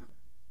socially.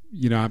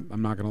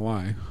 I'm not going to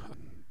lie.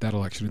 That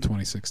election in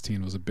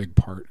 2016 was a big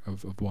part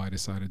of why I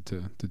decided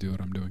to do what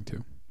I'm doing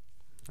too.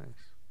 Nice.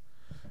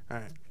 All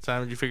right.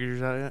 Simon, did you figure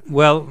yours out yet?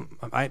 Well,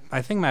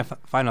 I think my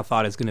final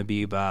thought is going to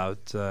be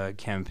about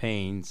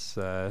campaigns.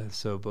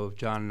 So both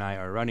John and I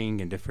are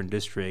running in different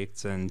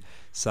districts, and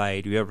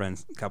Syed, we have run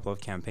a couple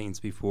of campaigns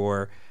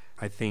before.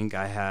 I think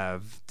I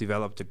have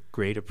developed a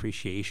great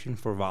appreciation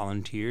for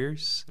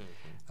volunteers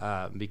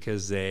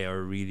because they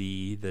are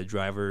really the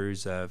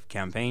drivers of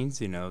campaigns.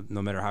 No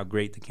matter how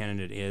great the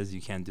candidate is,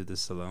 you can't do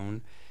this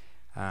alone.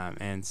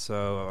 And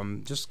so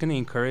I'm just going to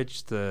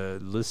encourage the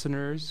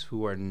listeners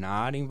who are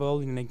not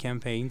involved in the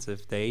campaigns,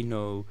 if they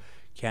know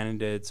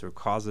candidates or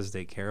causes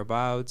they care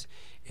about,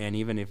 and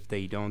even if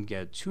they don't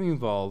get too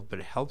involved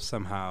but help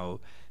somehow,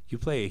 you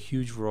play a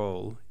huge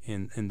role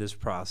in this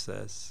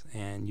process,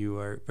 and you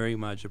are very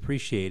much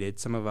appreciated.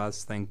 Some of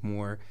us think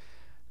more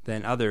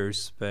than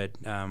others, but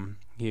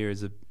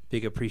here's a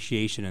big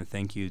appreciation and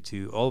thank you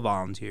to all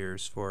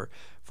volunteers for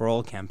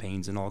all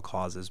campaigns and all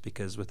causes,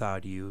 because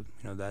without you,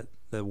 that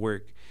the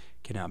work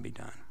cannot be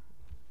done.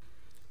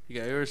 You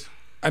got yours?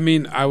 I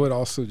mean, I would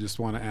also just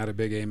want to add a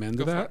big amen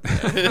to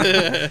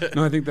that.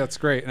 No, I think that's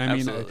great. And I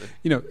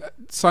mean,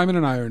 Simon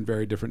and I are in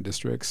very different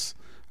districts,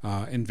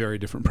 in very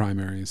different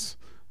primaries.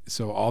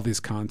 So all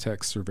these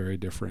contexts are very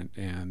different,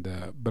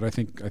 and but I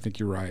think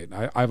you're right.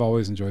 I've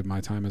always enjoyed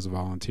my time as a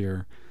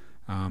volunteer.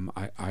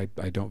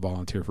 I don't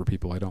volunteer for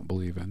people I don't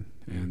believe in,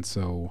 and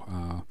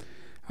so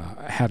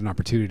I had an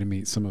opportunity to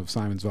meet some of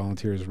Simon's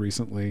volunteers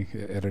recently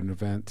at an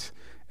event,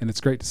 and it's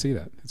great to see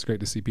that. It's great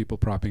to see people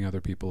propping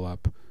other people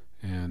up,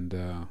 and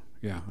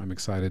I'm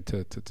excited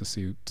to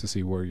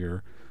see where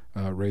your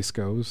race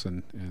goes,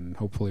 and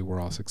hopefully we're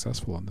all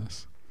successful in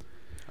this.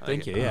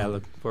 Thank you. Yeah, I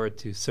look forward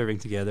to serving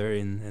together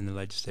in the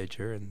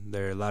legislature, and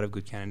there are a lot of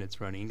good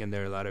candidates running, and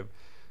there are a lot of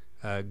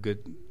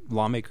good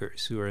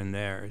lawmakers who are in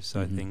there.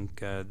 So I think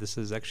this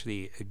is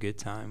actually a good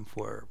time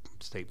for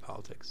state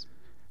politics.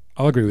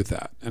 I'll agree with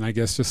that. And I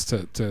guess just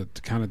to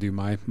kind of do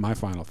my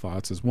final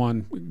thoughts is,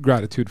 one,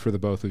 gratitude for the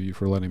both of you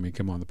for letting me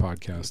come on the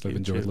podcast. I've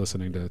enjoyed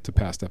listening to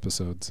past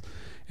episodes.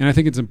 And I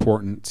think it's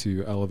important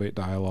to elevate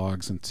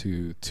dialogues and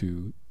to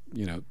tune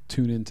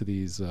into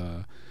these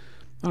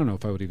I don't know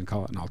if I would even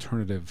call it an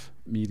alternative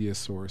media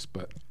source,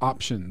 but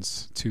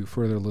options to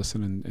further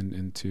listen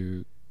and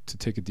to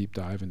take a deep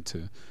dive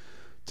into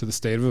the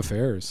state of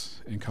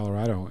affairs in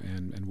Colorado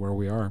and where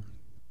we are.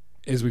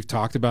 As we've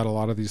talked about a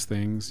lot of these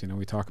things,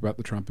 we talk about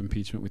the Trump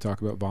impeachment, we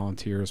talk about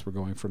volunteers. We're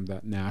going from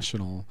that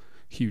national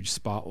huge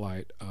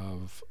spotlight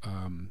of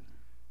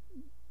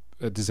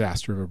a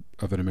disaster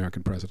of an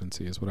American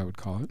presidency is what I would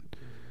call it,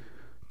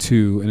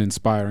 to an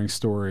inspiring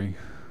story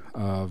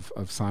of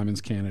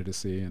Simon's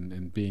candidacy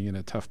and being in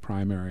a tough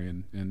primary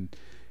and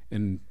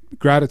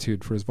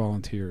gratitude for his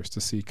volunteers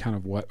to see kind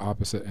of what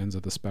opposite ends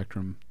of the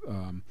spectrum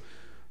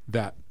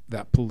that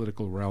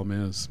political realm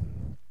is.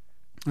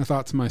 I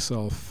thought to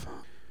myself,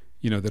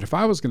 that if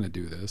I was going to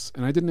do this,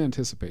 and I didn't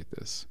anticipate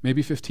this,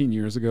 maybe 15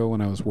 years ago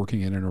when I was working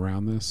in and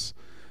around this,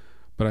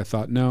 but I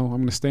thought, no, I'm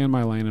going to stay in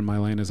my lane, and my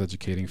lane is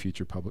educating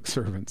future public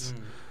servants.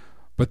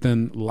 But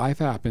then life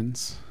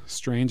happens.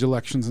 Strange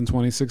elections in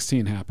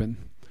 2016 happen.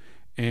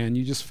 And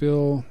you just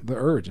feel the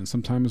urge. And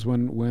sometimes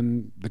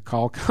when the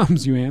call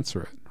comes, you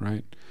answer it,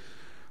 right?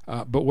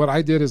 But what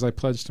I did is I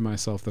pledged to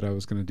myself that I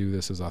was going to do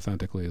this as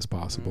authentically as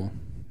possible.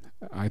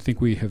 I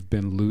think we have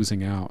been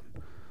losing out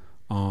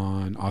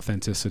on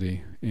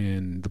authenticity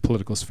in the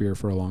political sphere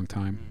for a long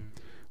time.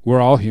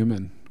 We're all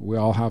human. We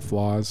all have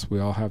flaws. We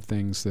all have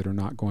things that are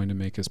not going to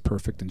make us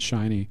perfect and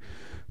shiny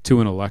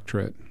to an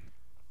electorate.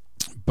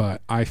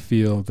 But I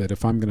feel that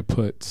if I'm going to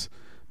put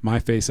my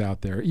face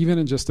out there, even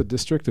in just a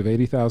district of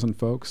 80,000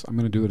 folks, I'm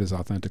going to do it as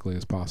authentically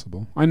as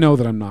possible. I know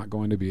that I'm not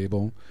going to be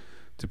able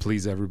to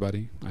please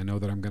everybody. I know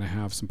that I'm going to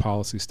have some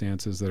policy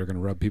stances that are going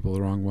to rub people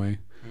the wrong way.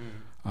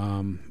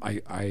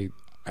 I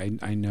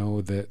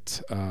know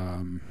that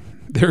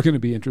there are going to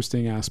be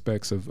interesting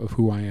aspects of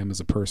who I am as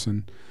a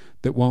person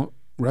that won't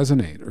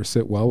resonate or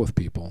sit well with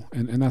people,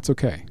 and that's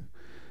okay.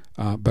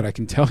 But I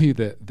can tell you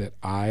that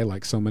I,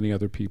 like so many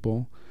other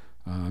people,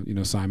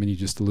 Simon, you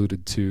just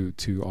alluded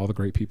to all the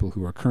great people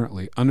who are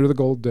currently under the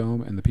Gold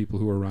Dome and the people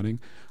who are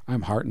running.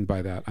 I'm heartened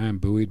by that. I am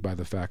buoyed by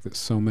the fact that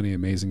so many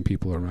amazing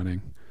people are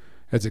running.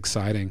 It's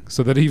exciting.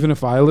 So that even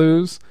if I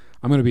lose,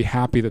 I'm going to be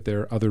happy that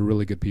there are other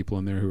really good people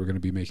in there who are going to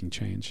be making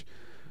change.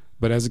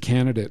 But as a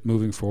candidate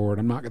moving forward,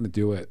 I'm not going to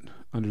do it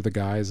under the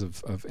guise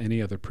of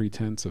any other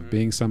pretense of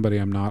being somebody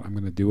I'm not. I'm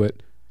going to do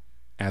it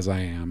as I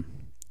am.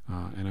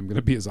 And I'm going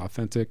to be as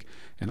authentic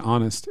and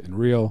honest and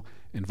real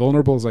and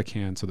vulnerable as I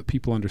can so that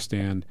people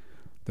understand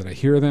that I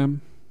hear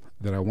them,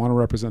 that I want to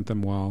represent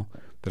them well,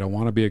 that I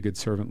want to be a good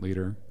servant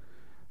leader,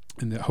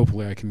 and that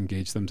hopefully I can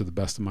engage them to the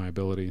best of my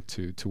ability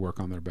to work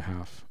on their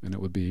behalf. And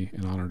it would be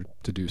an honor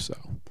to do so.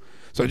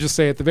 So I just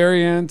say at the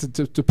very end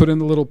to put in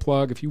the little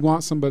plug, if you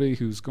want somebody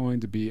who's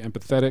going to be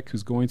empathetic,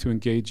 who's going to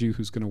engage you,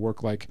 who's going to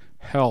work like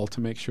hell to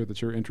make sure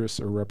that your interests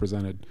are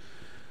represented,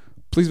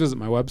 please visit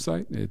my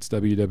website. It's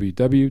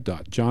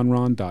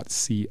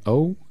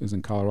www.johnron.co, as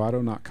in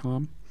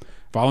Colorado.com.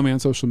 Follow me on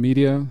social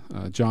media,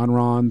 John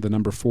Ron, the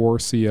number 4,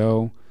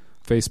 CO,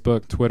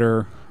 Facebook,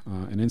 Twitter,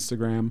 and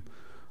Instagram.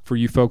 For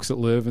you folks that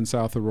live in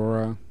South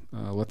Aurora,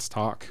 let's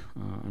talk.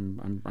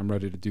 I'm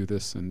ready to do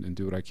this and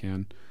do what I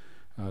can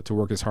to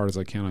work as hard as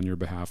I can on your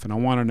behalf. And I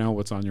want to know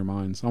what's on your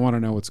minds. I want to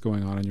know what's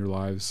going on in your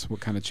lives,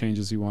 what kind of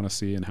changes you want to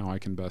see, and how I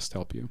can best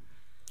help you.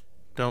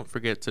 Don't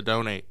forget to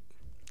donate.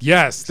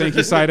 Yes, thank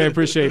you, Said. I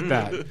appreciate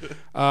that.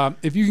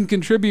 If you can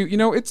contribute,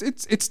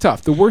 it's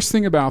tough. The worst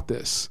thing about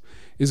this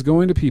is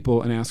going to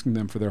people and asking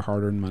them for their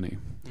hard-earned money.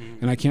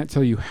 And I can't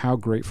tell you how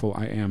grateful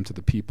I am to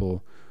the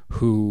people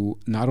who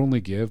not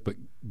only give, but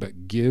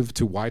give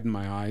to widen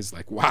my eyes.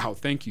 Like, wow,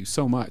 thank you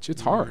so much.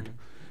 It's hard.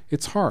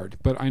 It's hard.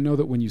 But I know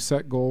that when you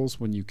set goals,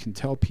 when you can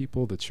tell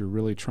people that you're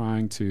really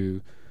trying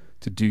to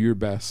do your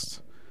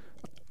best,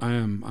 I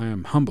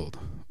am humbled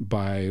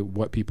by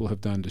what people have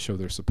done to show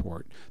their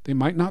support. They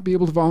might not be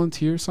able to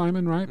volunteer,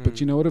 Simon, right?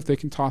 But you know what? If they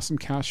can toss some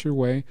cash your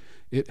way,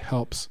 it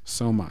helps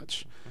so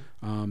much.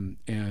 And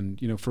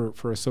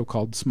for a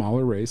so-called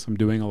smaller race, I'm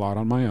doing a lot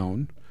on my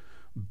own,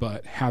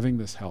 but having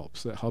this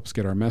helps. It helps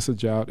get our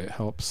message out. It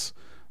helps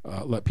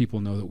let people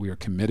know that we are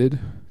committed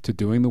to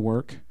doing the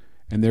work,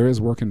 and there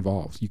is work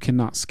involved. You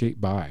cannot skate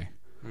by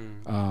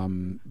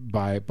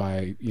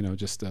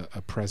just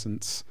a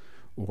presence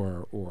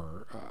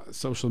or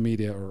social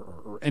media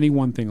or any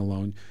one thing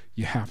alone.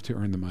 You have to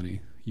earn the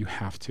money. You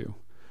have to.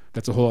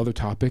 That's a whole other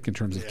topic in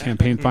terms of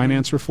campaign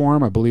finance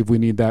reform. I believe we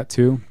need that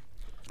too.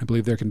 I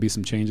believe there can be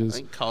some I changes.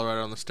 think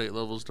Colorado on the state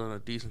level's done a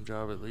decent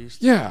job at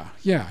least. Yeah,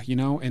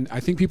 and I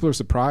think people are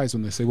surprised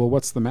when they say, well,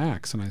 what's the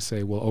max? And I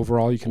say, well,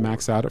 overall you can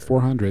max out at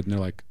 400. And they're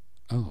like,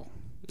 oh.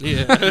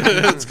 Yeah,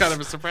 it's kind of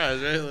a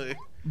surprise, right? Like,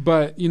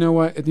 But you know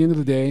what? At the end of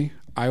the day,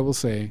 I will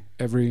say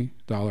every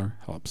dollar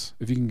helps.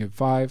 If you can give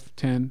 5,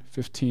 10,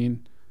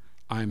 15,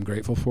 I'm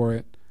grateful for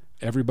it.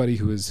 Everybody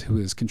who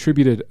has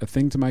contributed a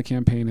thing to my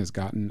campaign has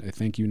gotten a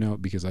thank you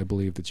note, because I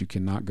believe that you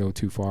cannot go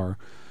too far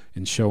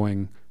in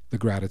showing the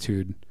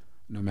gratitude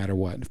no matter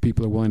what. If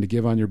people are willing to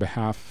give on your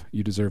behalf,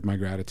 you deserve my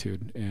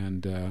gratitude.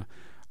 And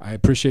I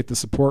appreciate the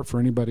support for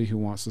anybody who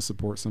wants to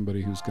support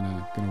somebody who's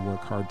gonna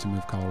work hard to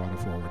move Colorado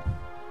forward.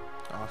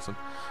 awesome.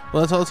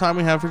 Well, that's all the time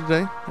we have for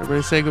today.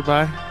 Everybody say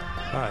goodbye.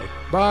 Bye.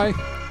 Bye.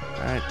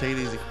 All right, take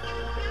it easy.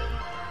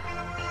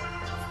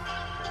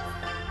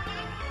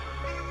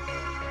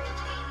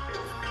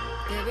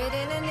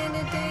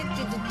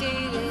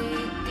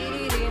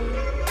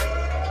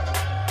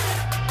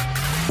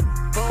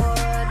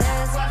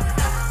 Borders, what's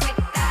up with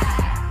that?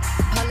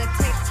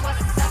 Politics,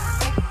 what's up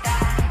with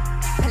that?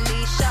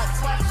 Police shots,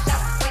 what's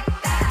up with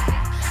that?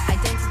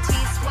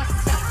 Identities,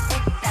 what's up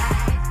with that?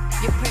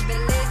 Your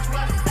privilege,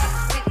 what's up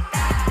with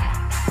that?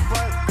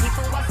 Broke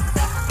people, what's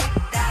up with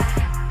that?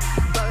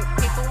 Broke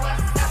people,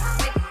 what's up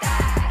with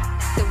that?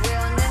 The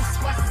realness,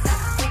 what's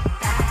up with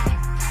that?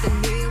 The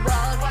new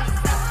world, what's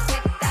up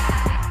with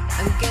that?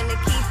 I'm gonna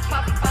keep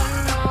up on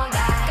all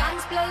that.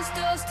 Guns blows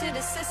doors to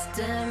the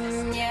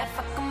system. Yeah,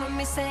 fuck 'em when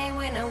we say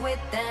we're not with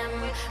them.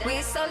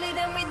 We're solid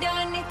and we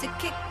don't need to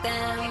kick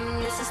them.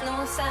 This is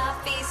north,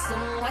 south, east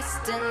and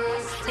western.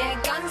 Yeah,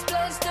 guns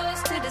blows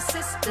doors to the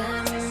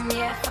system.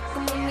 Yeah, fuck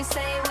 'em when we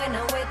say we're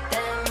not with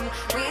them.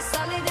 We're